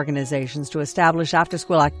religious organizations to establish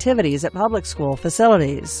after-school activities at public school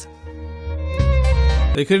facilities.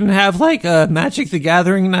 They couldn't have like a Magic the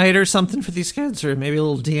Gathering night or something for these kids, or maybe a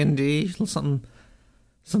little D&D, some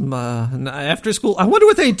after school. I wonder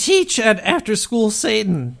what they teach at After School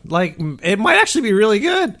Satan. Like, it might actually be really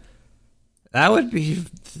good. That'd be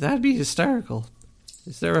hysterical.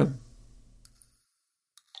 Is there a...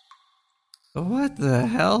 What the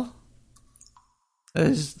hell? All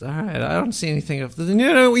right, I don't see anything of...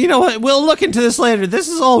 You know what? We'll look into this later. This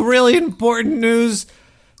is all really important news.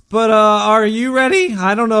 But are you ready?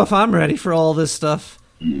 I don't know if I'm ready for all this stuff.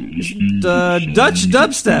 Dutch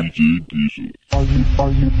dubstep. Are you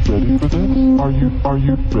ready for this? Are you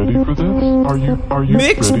ready for this? Are you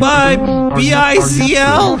mixed by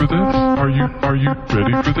BICL? Are you ready for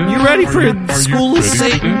this? You ready for School of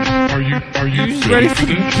Satan? Are you ready for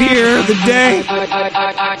the beer of the day? Are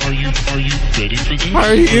you ready for this?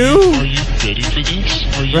 Are you ready for this?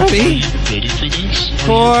 ready for this?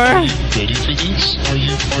 for ready for this? Are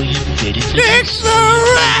you ready for Mix the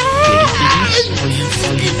Rats?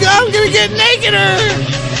 I'm gonna get nakeder!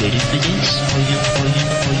 ready for this?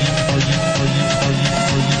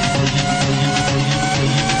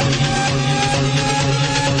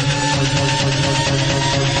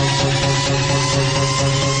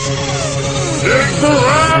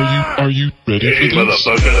 Are you ready for this?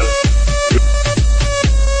 Motherfucker.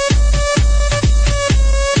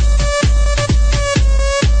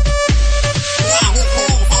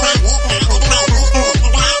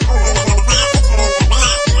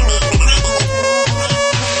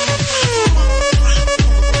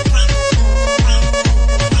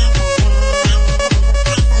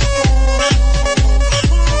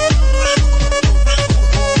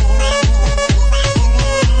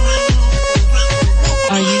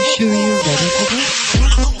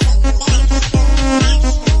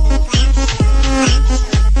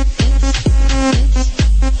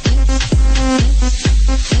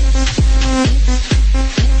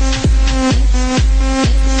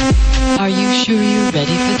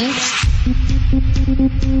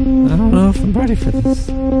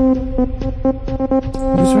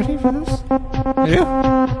 Who's ready for this? Are you?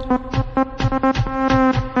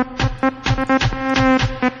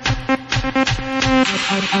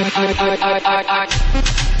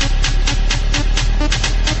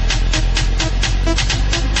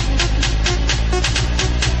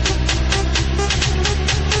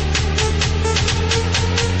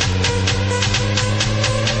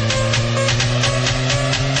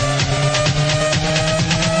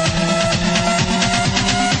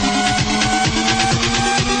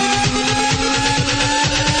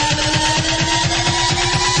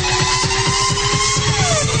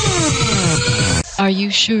 Are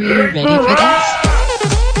you sure you're ready for this?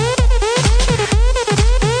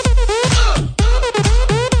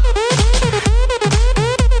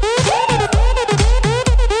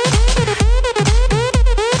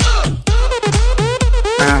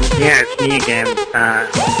 Yeah, it's me again.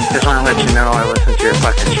 Just want to let you know I listened to your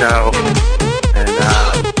fucking show. And,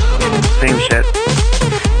 same shit.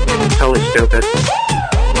 Totally stupid.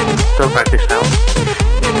 Go fuck yourself.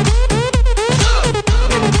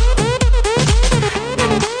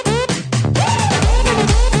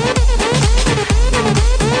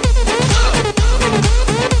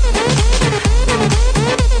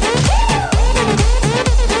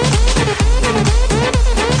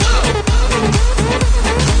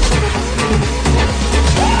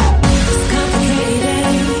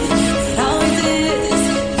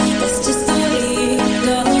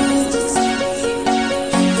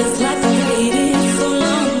 It's like I waited so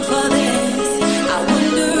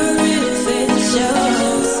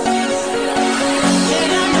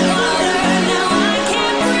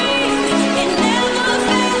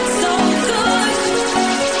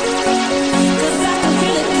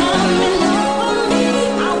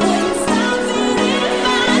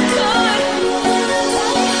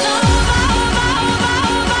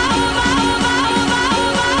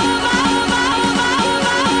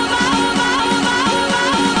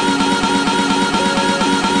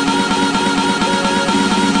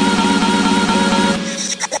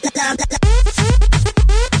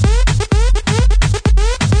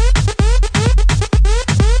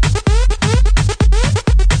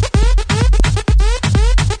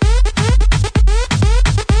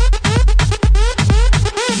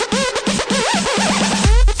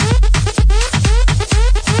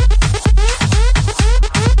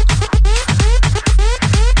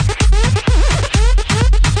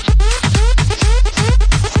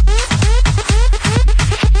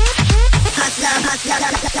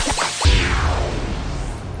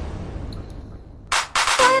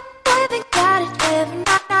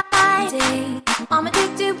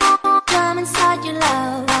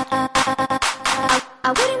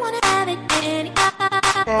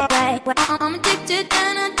way. I'm addicted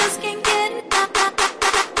and I just can't get it.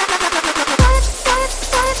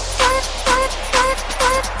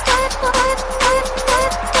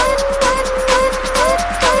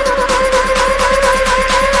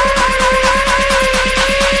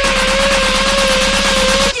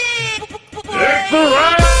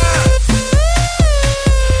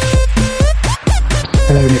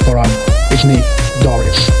 Hello, Nick Moran. It's me,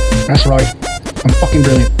 Darius. That's right. I'm fucking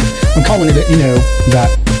brilliant. I'm calling it, that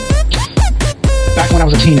back when I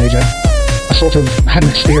was a teenager, I sort of had an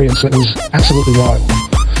experience that was absolutely wild.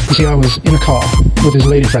 You see, I was in a car with this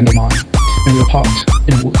lady friend of mine, and we were parked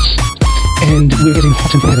in the woods. And we were getting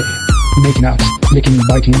hot and heavy, making out, licking,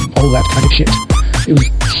 biting, all that kind of shit. It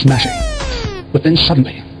was smashing. But then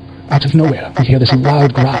suddenly, out of nowhere, we hear this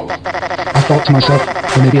loud growl. I thought to myself,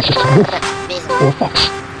 well, maybe it's just a wolf or a fox.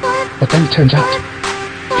 But then it turns out,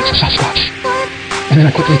 it's a Sasquatch. And then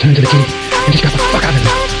I quickly turned to the key and just got the fuck out of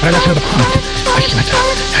there. But I left her behind. I slept her.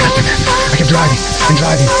 I left her. I kept driving and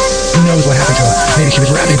driving. Who knows what happened to her? Maybe she was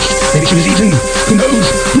ravaged. Maybe she was eaten. Who knows?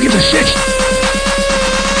 Who gives a shit?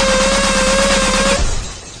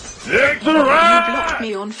 You blocked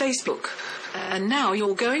me on Facebook, and now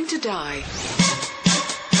you're going to die.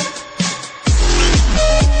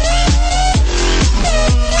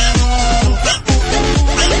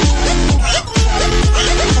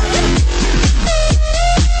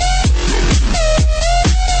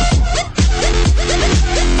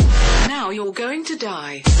 Now you're going to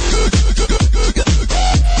die.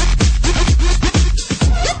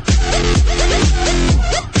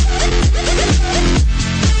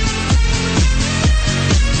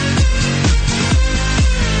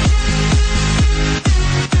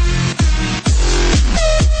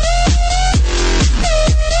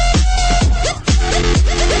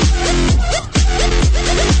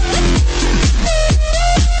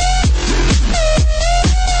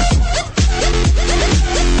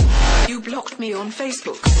 Me on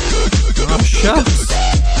Facebook. Oh, shucks.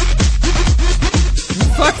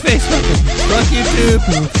 Fuck Facebook, and fuck YouTube,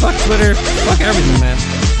 and fuck Twitter, fuck everything, man.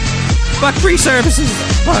 Fuck free services,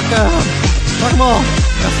 fuck them all.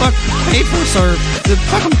 Fuck paid for service,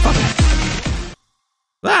 fuck them.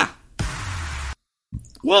 Ah!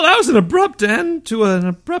 Well, that was an abrupt end to an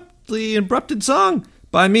abruptly interrupted song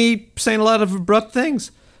by me saying a lot of abrupt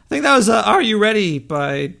things. I think that was Are You Ready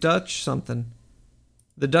by Dutch something.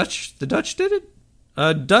 The Dutch did it?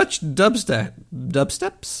 Dutch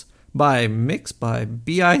Dubsteps by Mix by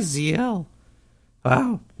BIZL.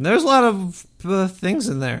 Wow. There's a lot of things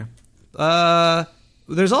in there.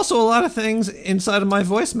 There's also a lot of things inside of my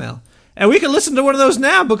voicemail. And we can listen to one of those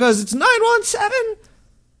now because it's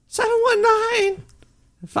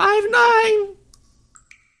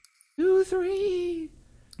 917-719-5923.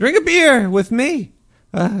 Drink a beer with me.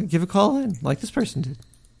 Give a call in like this person did.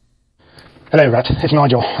 Hello, Rat. It's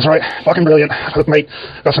Nigel. That's right. Fucking brilliant. Look, mate,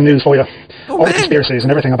 got some news for you. All the conspiracies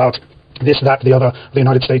and everything about this, that, the other, the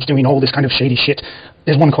United States doing all this kind of shady shit.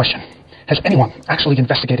 There's one question. Has anyone actually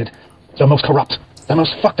investigated the most corrupt, the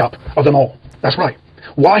most fucked up of them all? That's right.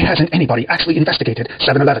 Why hasn't anybody actually investigated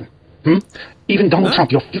 7-Eleven? Even Donald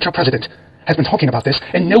Trump, your future president, has been talking about this,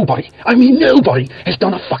 and nobody has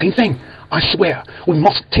done a fucking thing. I swear, we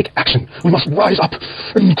must take action. We must rise up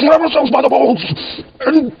and grab ourselves by the balls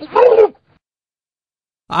and...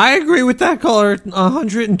 I agree with that caller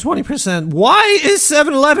 120%. Why is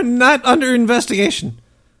 7-Eleven not under investigation?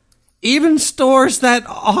 Even stores that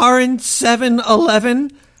aren't 7-Eleven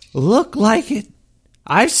look like it.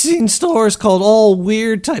 I've seen stores called all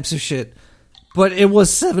weird types of shit, but it was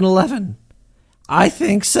 7-Eleven. I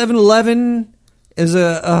think 7-Eleven is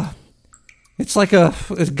it's like a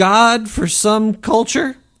god for some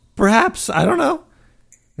culture, perhaps. I don't know.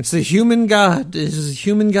 It's the human god. It's a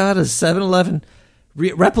human god of 7-Eleven.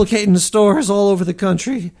 Replicating stores all over the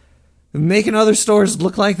country, making other stores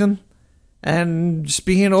look like them, and just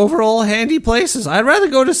being overall handy places. I'd rather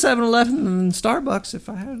go to 7-Eleven than Starbucks if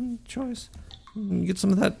I had a choice. Get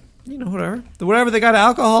some of that, whatever. Whatever, they got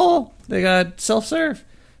alcohol, they got self-serve.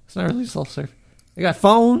 It's not really self-serve. They got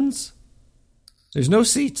phones. There's no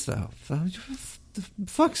seats, though. Fuck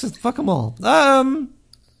them all.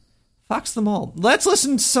 Fucks them all. Let's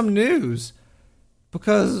listen to some news.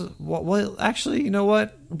 Because, well, actually, you know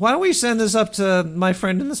what? Why don't we send this up to my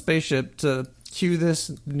friend in the spaceship to cue this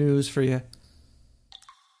news for you?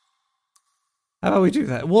 How about we do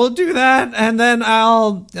that? We'll do that, and then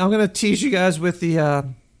I'm going to tease you guys with the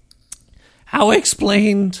how I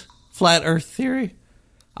explained flat Earth theory.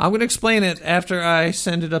 I'm going to explain it after I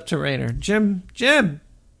send it up to Rainer. Jim, are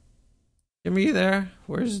you there?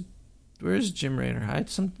 Where's Jim Rainer?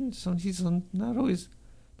 He's not always,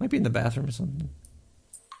 might be in the bathroom or something.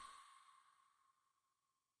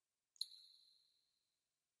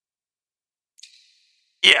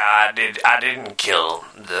 Yeah, I didn't kill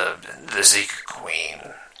the Zika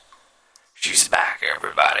queen. She's back,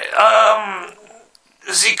 everybody.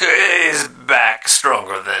 Zika is back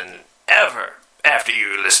stronger than ever after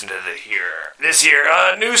you listen to this here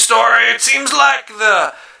news story. It seems like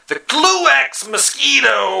the Cluex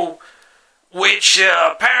mosquito, which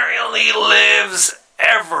apparently lives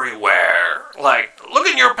everywhere. Like, look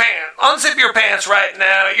in your pants. Unzip your pants right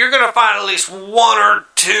now. You're gonna find at least one or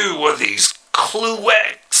two of these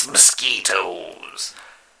Cluex mosquitoes.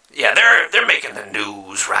 Yeah, they're making the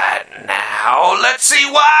news right now. Let's see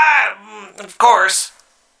why. Of course,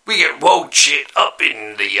 we get woe shit up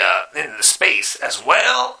in the space as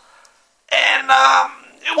well. And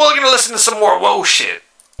we're gonna listen to some more woe shit.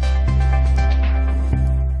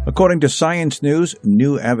 According to Science News,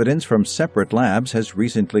 new evidence from separate labs has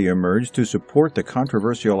recently emerged to support the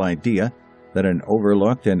controversial idea that an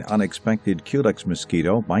overlooked and unexpected Culex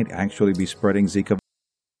mosquito might actually be spreading Zika.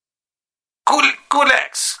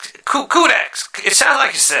 Culex. It sounds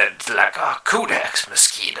like you said, like a Culex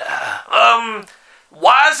mosquito.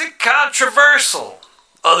 Why is it controversial?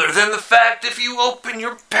 Other than the fact if you open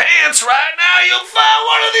your pants right now, you'll find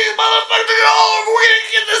one of these motherfuckers all over. We're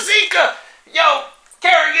gonna get the Zika. Yo,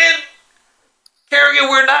 Kerrigan,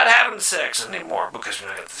 we're not having sex anymore because we're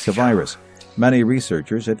not getting the Zika. The virus. Many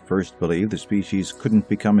researchers at first believed the species couldn't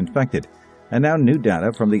become infected, and now new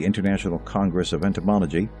data from the International Congress of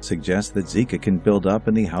Entomology suggests that Zika can build up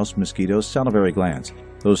in the house mosquito's salivary glands,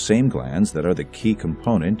 those same glands that are the key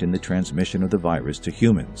component in the transmission of the virus to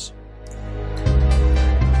humans.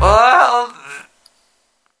 Well,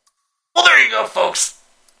 there you go, folks.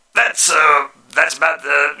 That's about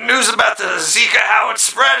the news about the Zika, how it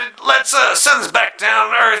spread. Let's send this back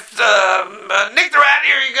down to Earth. Nick the Rat,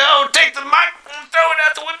 here you go. Take the mic and throw it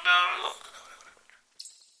out the window.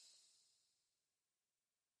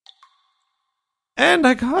 And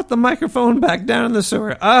I got the microphone back down in the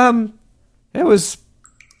sewer. It was...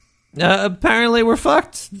 apparently we're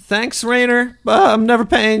fucked. Thanks, Rainer. I'm never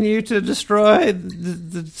paying you to destroy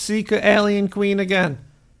the Zika alien queen again.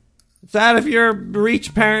 It's out of your reach,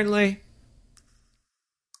 apparently.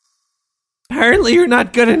 Apparently you're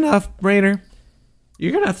not good enough, Rainer.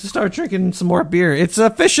 You're gonna have to start drinking some more beer. It's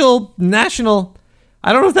official national...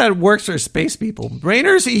 I don't know if that works for space people.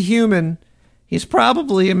 Rainer's a human. He's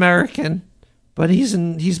probably American. But he's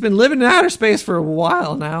been living in outer space for a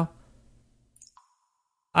while now.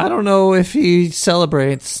 I don't know if he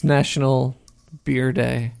celebrates National Beer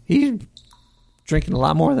Day. He's drinking a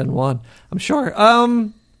lot more than one, I'm sure.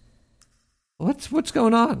 What's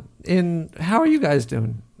going on? How are you guys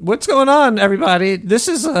doing? What's going on, everybody? This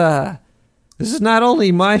is not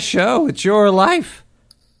only my show, it's your life.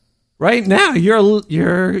 Right now, you're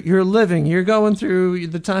living, you're going through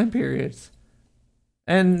the time periods.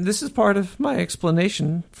 And this is part of my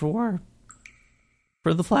explanation for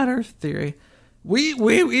the flat Earth theory.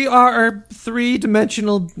 We are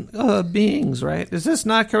three-dimensional beings, right? Is this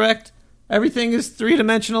not correct? Everything is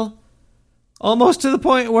three-dimensional? Almost to the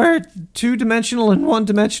point where two-dimensional and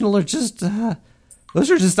one-dimensional are just...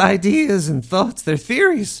 those are just ideas and thoughts. They're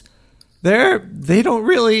theories. They don't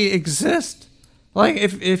really exist. Like,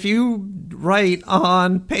 if you write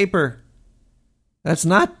on paper... That's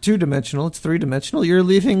not two-dimensional, it's three-dimensional. You're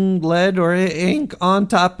leaving lead or ink on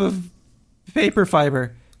top of paper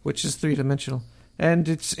fiber, which is three-dimensional. And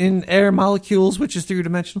it's in air molecules, which is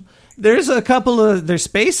three-dimensional. There's there's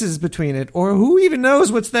spaces between it, or who even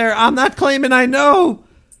knows what's there? I'm not claiming I know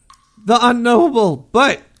the unknowable,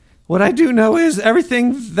 but what I do know is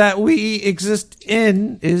everything that we exist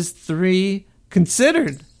in is three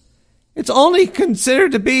considered. It's only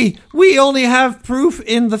considered to be, we only have proof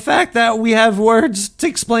in the fact that we have words to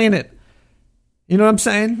explain it. You know what I'm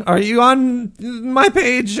saying? Are you on my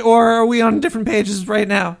page or are we on different pages right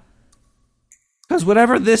now? Because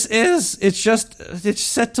whatever this is, it's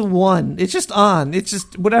set to one. It's just on. It's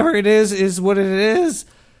just, whatever it is what it is.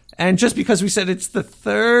 And just because we said it's the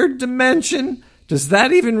third dimension, does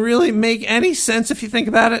that even really make any sense if you think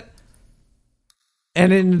about it?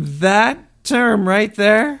 And in that term right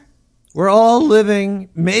there, we're all living,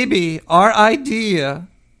 maybe our idea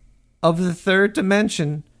of the third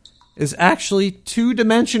dimension is actually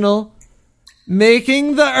two-dimensional,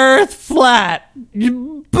 making the Earth flat.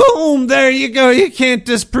 Boom! There you go. You can't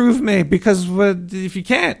disprove me, because if you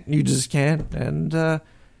can't, you just can't. And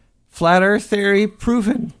flat Earth theory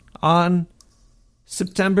proven on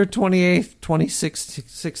September 28th,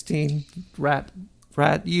 2016.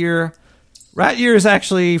 Rat year. Rat year is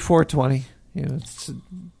actually 420. You know, it's a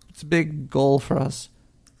big goal for us.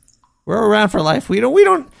 We're around for life. We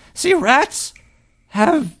don't see, rats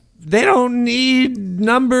have They don't need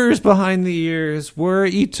numbers behind the ears. We're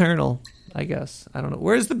eternal, I guess. I don't know.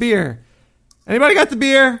 Where's the beer? Anybody got the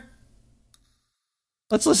beer?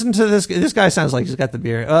 Let's listen to this. This guy sounds like he's got the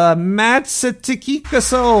beer. Matt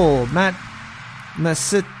Satikikasol. Matt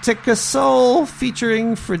Satikasol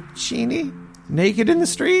featuring Fricini. Naked in the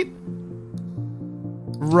Street.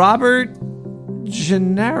 Roberto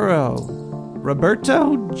Jane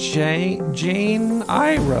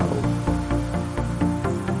Iro.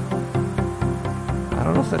 I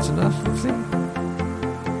don't know if that's enough. Let's see.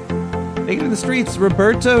 Naked in the Streets,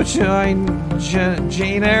 Roberto Jane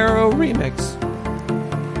Iro remix.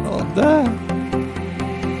 Oh, the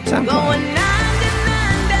tempo. Going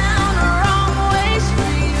 99 down the wrong way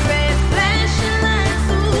street, red flashing lights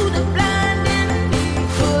through the blinding heat.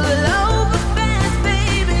 Pull over fast,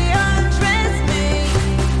 baby, undress me.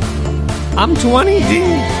 I'm 20 D.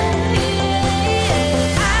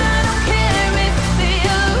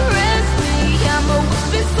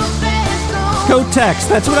 Cotex.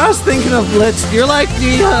 That's what I was thinking of, Blitz. You're like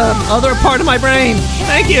the other part of my brain.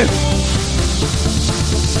 Thank you.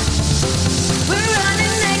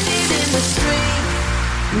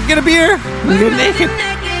 Get a beer. Get naked.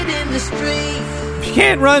 If you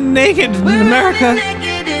can't run naked in America,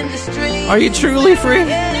 are you truly free? I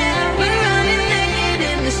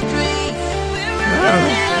don't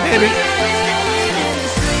know. Maybe.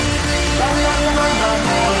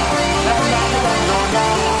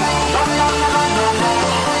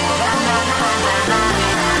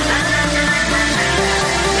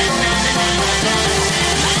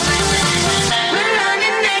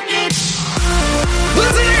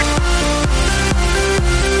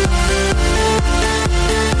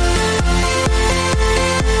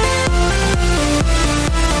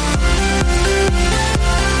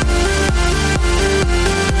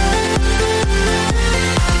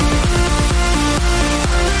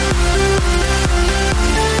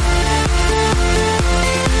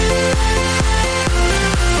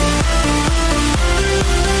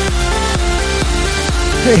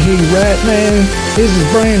 Hey, Rat Man, this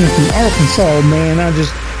is Brandon from Arkansas, man. I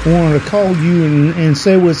just wanted to call you and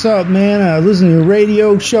say what's up, man. I listen to your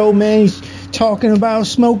radio show, man. He's talking about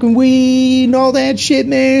smoking weed and all that shit,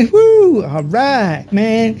 man. Woo! All right,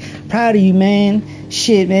 man. Proud of you, man.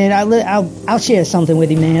 Shit, man. I'll share something with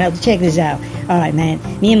you, man. Check this out. All right, man.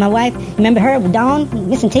 Me and my wife, remember her with Dawn,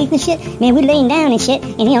 missing teeth and shit? Man, we laying down and shit,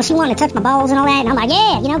 and, you know, she wanted to touch my balls and all that, and I'm like,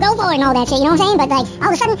 yeah, you know, go for it and all that shit, you know what I'm saying? But, like, all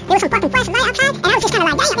of a sudden, there was some fucking flashes right outside, and I was just kind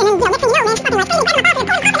of like, damn, and then, you know, next thing you know, man, she's fucking like,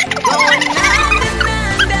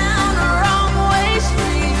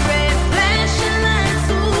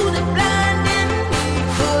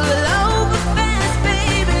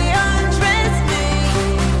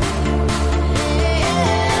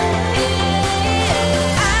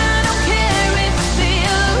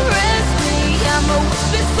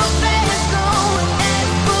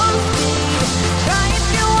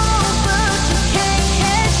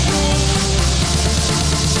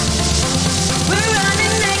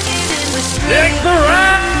 Take the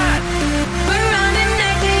ride! We're running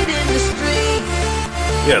naked in the street.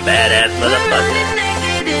 You're a badass motherfucker. We're running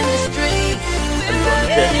naked in the street.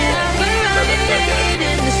 We're running naked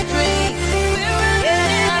in the street. We're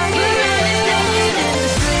running naked in the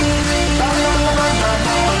street.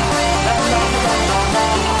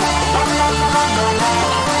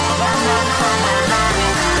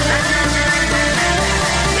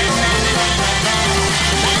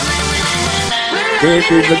 This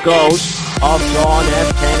is the ghost of John F.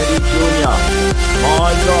 Kennedy Jr.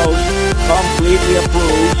 My ghost completely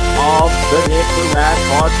approves of the Nick the Rat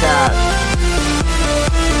podcast.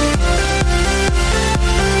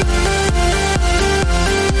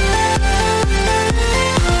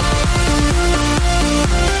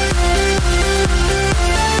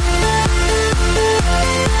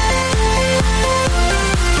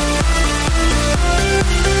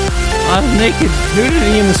 I'm naked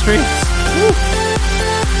nudity in the streets. Woo.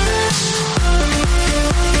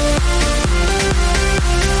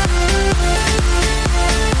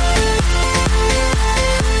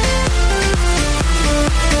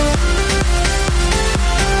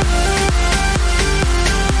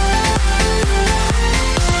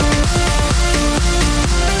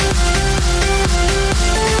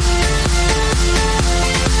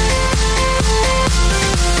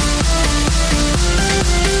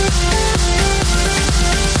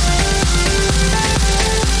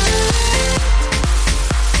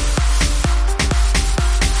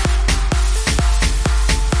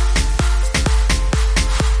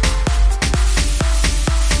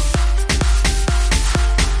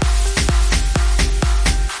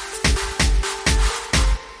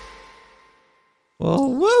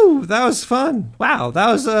 Well, woo, that was fun. Wow,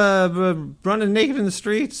 that was running naked in the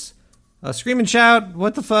streets, scream and shout.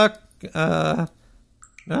 What the fuck? No,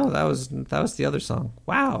 that was the other song.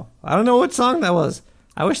 Wow, I don't know what song that was.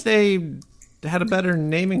 I wish they had a better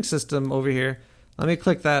naming system over here. Let me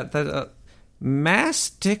click that.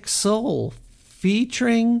 Mastic Soul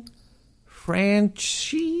featuring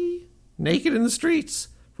Franchi, Naked in the Streets,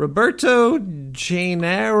 Roberto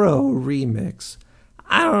Gennaro remix.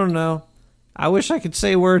 I don't know. I wish I could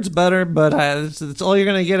say words better, but it's all you're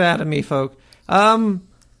going to get out of me, folk.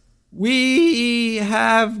 We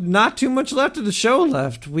have not too much left of the show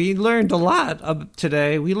left. We learned a lot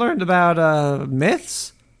today. We learned about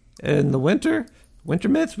myths in the winter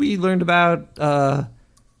myths. We learned about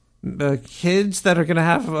kids that are going to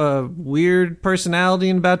have a weird personality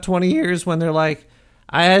in about 20 years when they're like,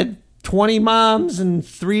 I had 20 moms and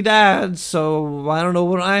 3 dads, so I don't know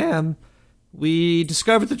what I am. We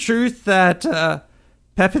discovered the truth that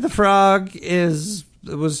Pepe the Frog was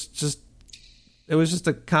just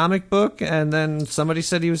a comic book, and then somebody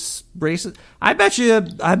said he was racist. I bet you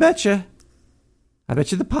the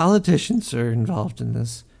politicians are involved in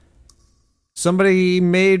this. Somebody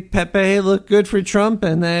made Pepe look good for Trump,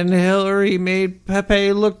 and then Hillary made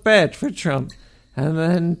Pepe look bad for Trump. And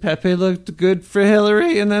then Pepe looked good for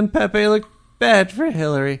Hillary, and then Pepe looked bad for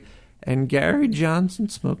Hillary. And Gary Johnson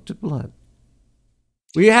smoked a blunt.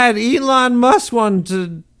 We had Elon Musk want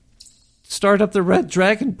to start up the Red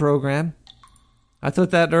Dragon program. I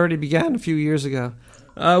thought that already began a few years ago.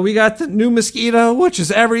 We got the new mosquito, which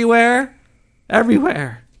is everywhere.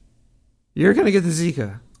 Everywhere. You're going to get the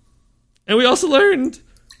Zika. And we also learned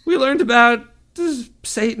about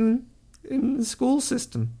Satan in the school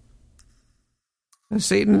system.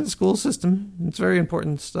 Satan in the school system. It's very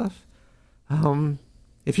important stuff.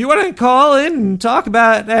 If you want to call in and talk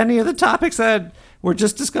about any of the topics that were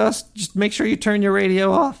just discussed, just make sure you turn your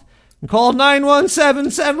radio off. And call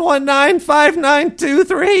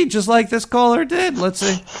 917-719-5923, just like this caller did. Let's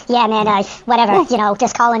see. Yeah, man, whatever,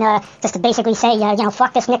 just calling, just to basically say,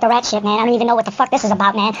 fuck this Nick the Rat shit, man. I don't even know what the fuck this is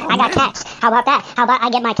about, man. I got cats. How about that? How about I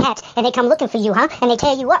get my cats, and they come looking for you, huh? And they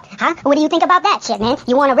tear you up, huh? What do you think about that shit, man?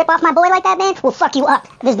 You want to rip off my boy like that, man? Well, fuck you up.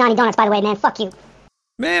 This is Donnie Donuts, by the way, man. Fuck you.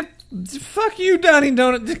 Man, fuck you, Donnie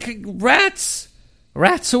Donuts.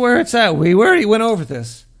 Rats are where it's at. We already went over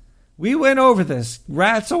this.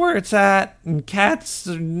 Rats are where it's at, and cats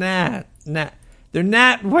are not. They're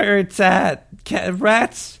not where it's at.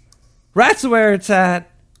 Rats are where it's at,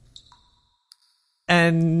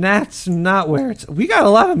 and gnats not where it's at. We got a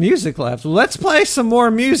lot of music left. Let's play some more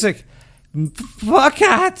music. Fuck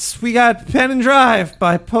cats. We got Pen and Drive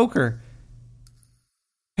by Poker.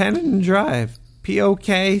 Pen and Drive.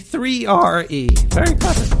 POK3RE. Very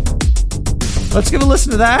clever. Let's give a listen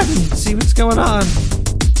to that and see what's going on.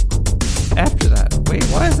 After that. Wait,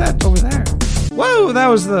 why is that over there? Whoa, that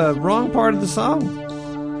was the wrong part of the song.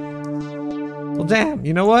 Well, damn,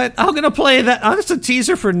 you know what? I'm going to play that. That's a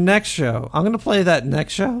teaser for next show. I'm going to play that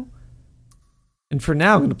next show. And for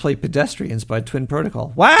now, I'm going to play Pedestrians by Twin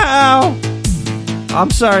Protocol. Wow! I'm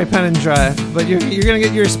sorry, Pen and Drive, but you're going to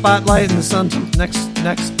get your spotlight in the sun next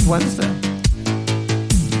Wednesday.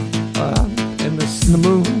 In the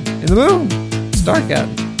moon. It's dark out.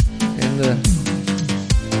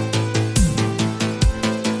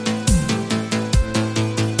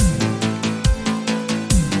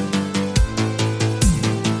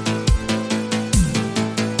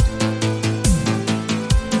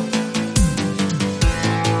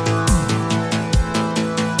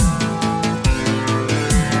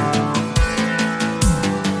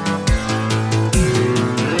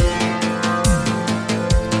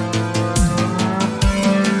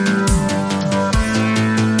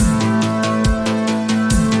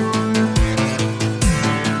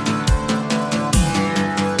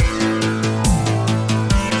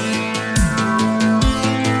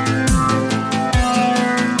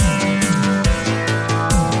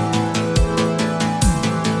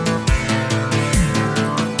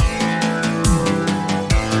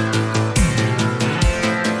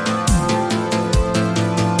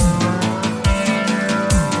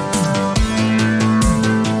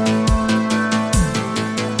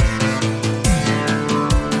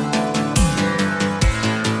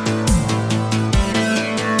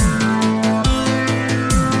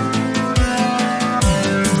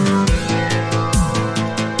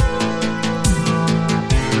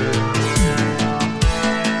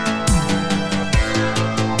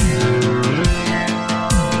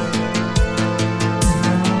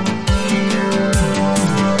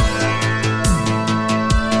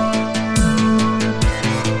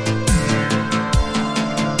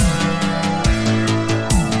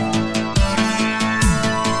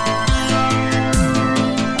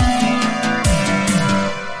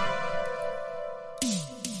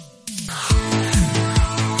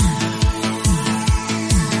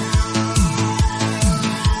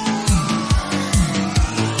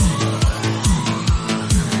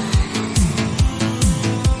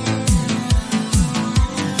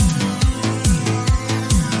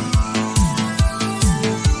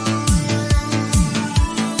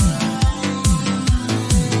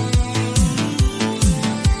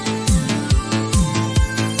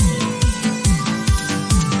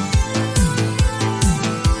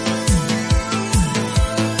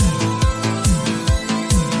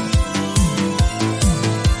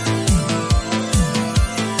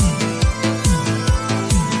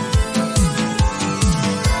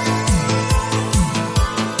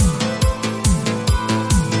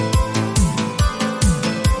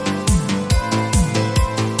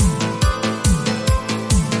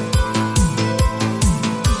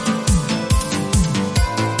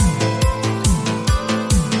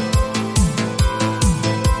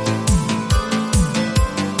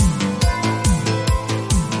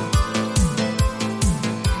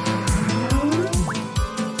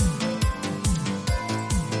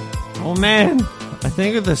 Oh man, I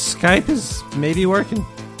think the Skype is maybe working.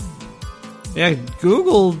 Yeah,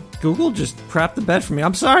 Google just crapped the bed for me.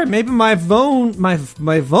 I'm sorry, maybe my phone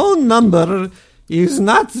number is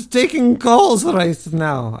not taking calls right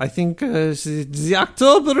now. I think the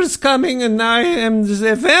October is coming, and I am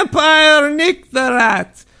the vampire Nick the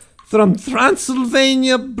Rat from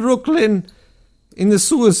Transylvania, Brooklyn, in the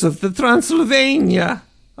sewers of the Transylvania.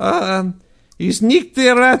 Is Nick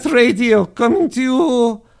the Rat Radio coming to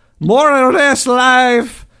you more or less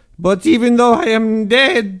live, but even though I am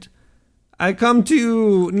dead, I come to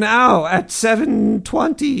you now at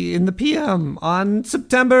 7:20 in the PM on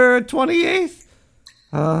September 28th.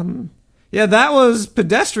 Yeah, that was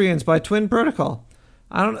Pedestrians by Twin Protocol.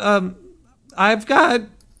 I've got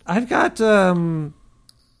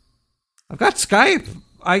Skype.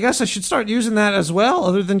 I guess I should start using that as well,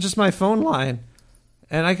 other than just my phone line.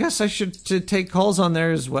 And I guess I should take calls on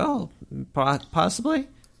there as well, possibly.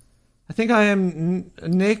 I think I am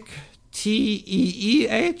Nick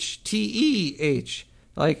T-E-E-H,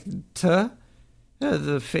 like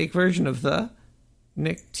the fake version of the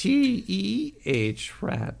Nick T-E-H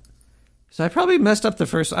rat. So I probably messed up the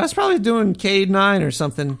first. I was probably doing K9 or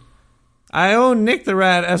something. I own Nick the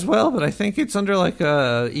Rat as well, but I think it's under like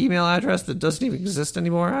a email address that doesn't even exist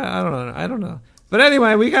anymore. I don't know. But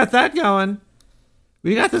anyway, we got that going.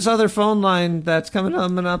 We got this other phone line that's coming up.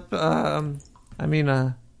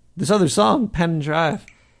 This other song, Pen and Drive.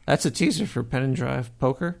 That's a teaser for Pen and Drive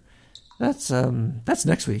Poker. That's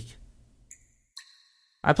next week.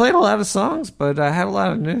 I played a lot of songs, but I had a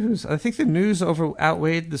lot of news. I think the news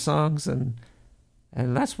outweighed the songs, and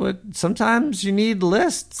that's what sometimes you need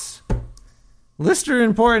lists. Lists are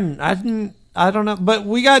important. I don't know, but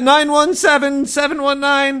we got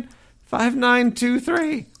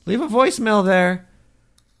 917-719-5923. Leave a voicemail there.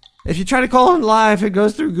 If you try to call in live, it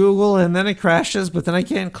goes through Google, and then it crashes, but then I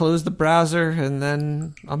can't close the browser, and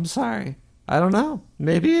then I'm sorry. I don't know.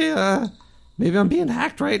 Maybe I'm being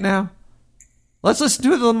hacked right now. Let's listen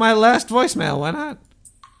to my last voicemail. Why not?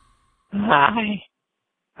 Hi.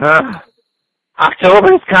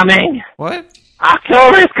 October's coming. What?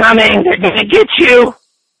 October's coming. They're gonna get you.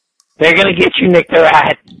 They're gonna get you, Nick the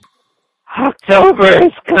Rat. October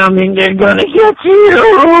is coming. They're gonna get you.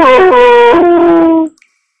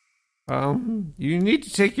 You need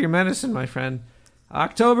to take your medicine, my friend.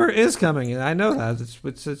 October is coming, and I know that.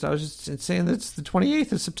 I was just saying that it's the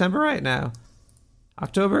 28th of September right now.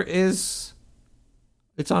 October is...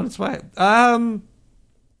 It's on its way. Well,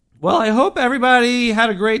 I hope everybody had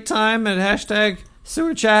a great time at hashtag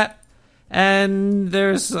Sewer Chat. And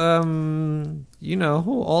there's, all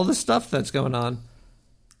the stuff that's going on.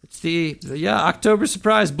 It's October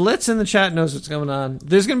surprise. Blitz in the chat knows what's going on.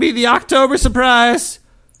 There's going to be the October surprise.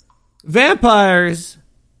 Vampires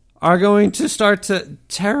are going to start to...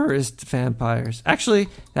 Terrorist vampires. Actually,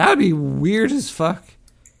 that would be weird as fuck.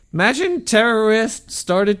 Imagine terrorists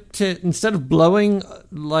started to... Instead of blowing,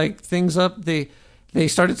 things up, they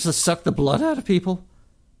started to suck the blood out of people.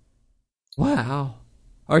 Wow.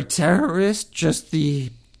 Are terrorists just the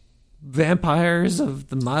vampires of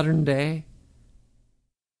the modern day?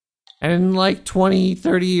 And in 20,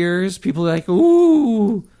 30 years, people are like,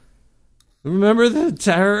 ooh... Remember the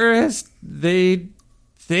terrorists? They'd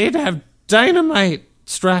have dynamite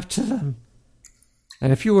strapped to them.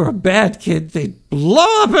 And if you were a bad kid, they'd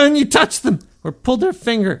blow up when you touched them or pulled their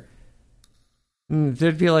finger.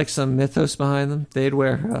 There'd be some mythos behind them. They'd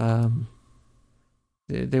wear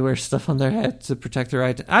they wear stuff on their head to protect their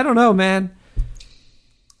identity. I don't know, man.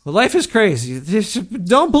 Well, life is crazy.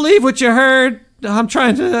 Don't believe what you heard. I'm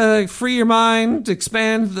trying to free your mind,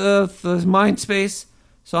 expand the mind space.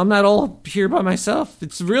 So I'm not all here by myself.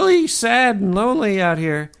 It's really sad and lonely out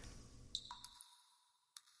here.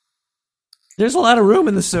 There's a lot of room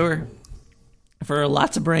in the sewer for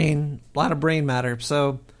lots of brain matter.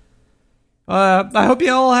 So I hope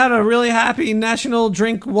you all had a really happy National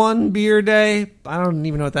Drink One Beer Day. I don't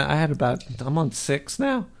even know what that... I'm on 6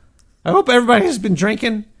 now. I hope everybody has been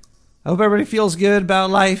drinking. I hope everybody feels good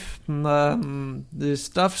about life. This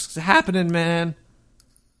stuff's happening, man.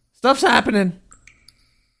 Stuff's happening.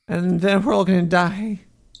 And then we're all gonna die.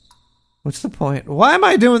 What's the point? Why am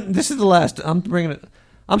I doing... This is the last. I'm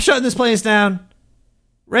shutting this place down.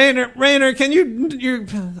 Rainer, can you...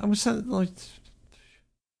 I'm gonna send... Man,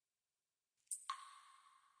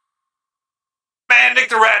 Nick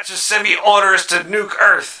the Rat just sent me orders to nuke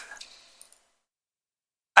Earth.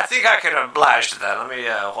 I think I can oblige to that. Let me,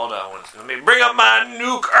 hold on. Let me bring up my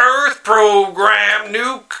Nuke Earth program.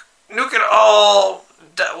 Nuke it all.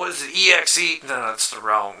 That was EXE. No, that's the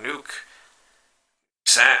wrong Nuke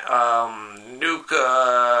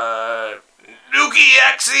Spooky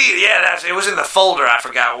EXE. Yeah, it was in the folder. I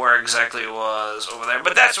forgot where exactly it was over there,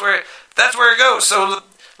 but that's where it goes. So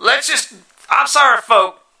let's just. I'm sorry,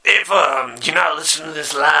 folk. If you're not listening to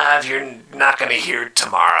this live, you're not gonna hear it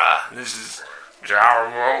tomorrow. This is how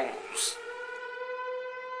it rolls.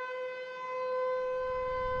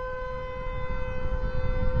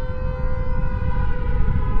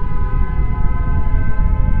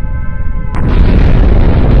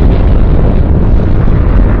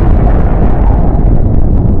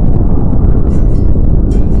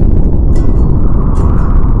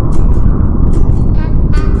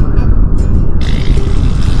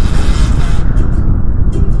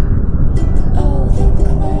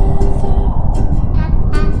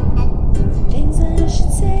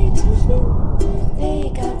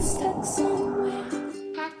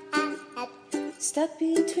 Stuck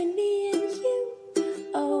between me and you.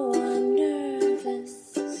 Oh, I'm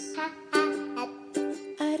nervous.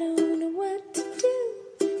 I don't know what to do.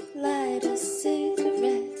 Light a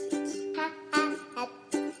cigarette.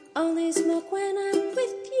 Only smoke when I'm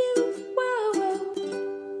with you. Whoa, whoa.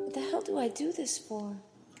 What the hell do I do this for?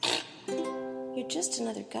 You're just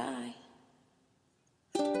another guy.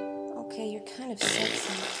 Okay, you're kind of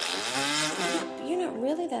sexy. But you're not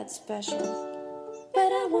really that special. But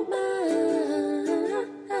I won't mind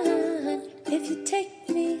if you take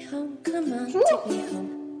me home. Come on, take me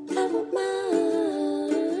home. I won't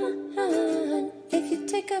mind if you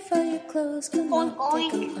take off all your clothes. Come on,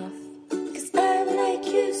 take them off. 'Cause I like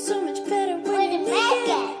you so much better when you make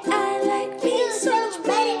it. I like me so much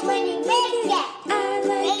better when you make it. I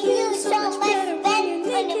like you so much better when you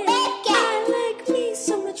make it. I like me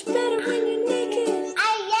so much better when you make it. I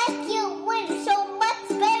like you so much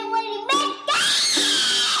better when you make it.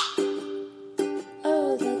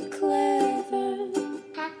 Oh, the clever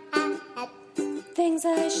things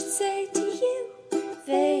I should say to you.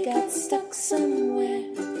 They got stuck somewhere.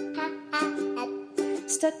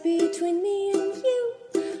 Stuck between me and you.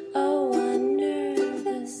 Oh, I'm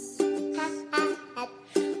nervous.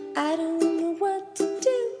 I don't know what to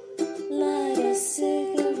do. Light a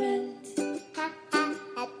cigarette.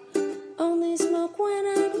 Only smoke when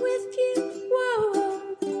I'm with you. Whoa.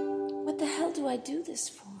 What the hell do I do this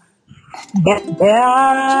for? Just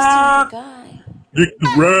another guy. Nick the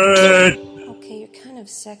Rat. Okay, you're kind of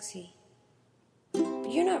sexy.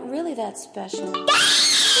 But you're not really that special.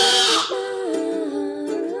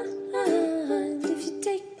 If you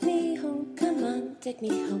take me home, come on, take me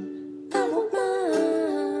home. I won't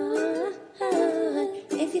mind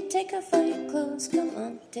if you take off all your clothes. Come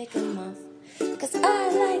on, take them off. 'Cause I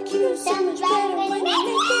like you so much better when you make it.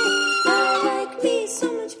 I like me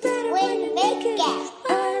so much better when you make it.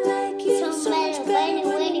 I like you so much better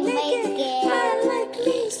when you make it. I like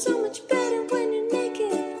me so much better when you make it.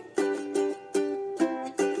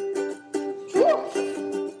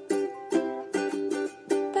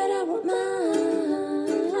 But I won't mind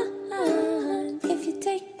if you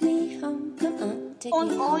take me home. Come on, take me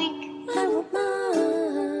home. I won't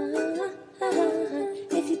mind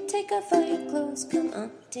if you take off all your clothes. Come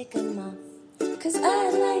on, take them off. 'Cause I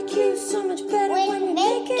like you so much better when you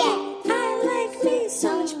make it. I like me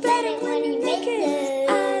so much better when you make it.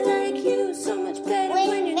 I like you so much better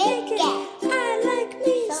when you make it. I like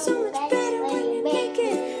me so much better when you make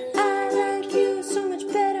it. I like you so much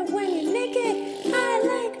better when you make it. I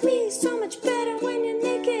like me so much better when you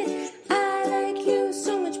make it. I like you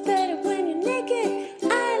so much better when you make it.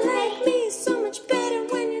 I like me so much better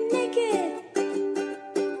when you make it.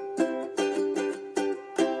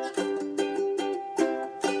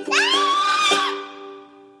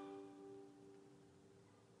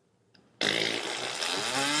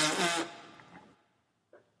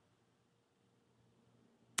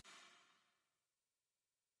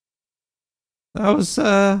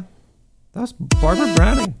 That was Barbara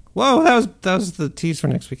Browning. Whoa, that was the tease for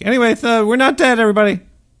next week. Anyway, we're not dead, everybody.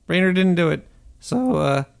 Rainer didn't do it. So,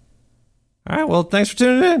 all right, well, thanks for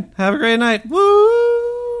tuning in. Have a great night.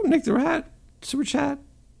 Woo! Nick the Rat,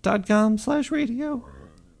 superchat.com/radio.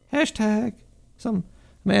 Hashtag some.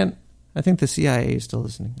 Man, I think the CIA is still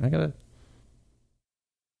listening. Is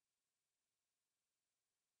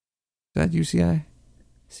that UCI?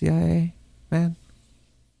 CIA? Man?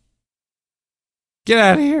 Get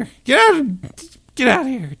out of here. Get out of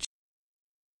here.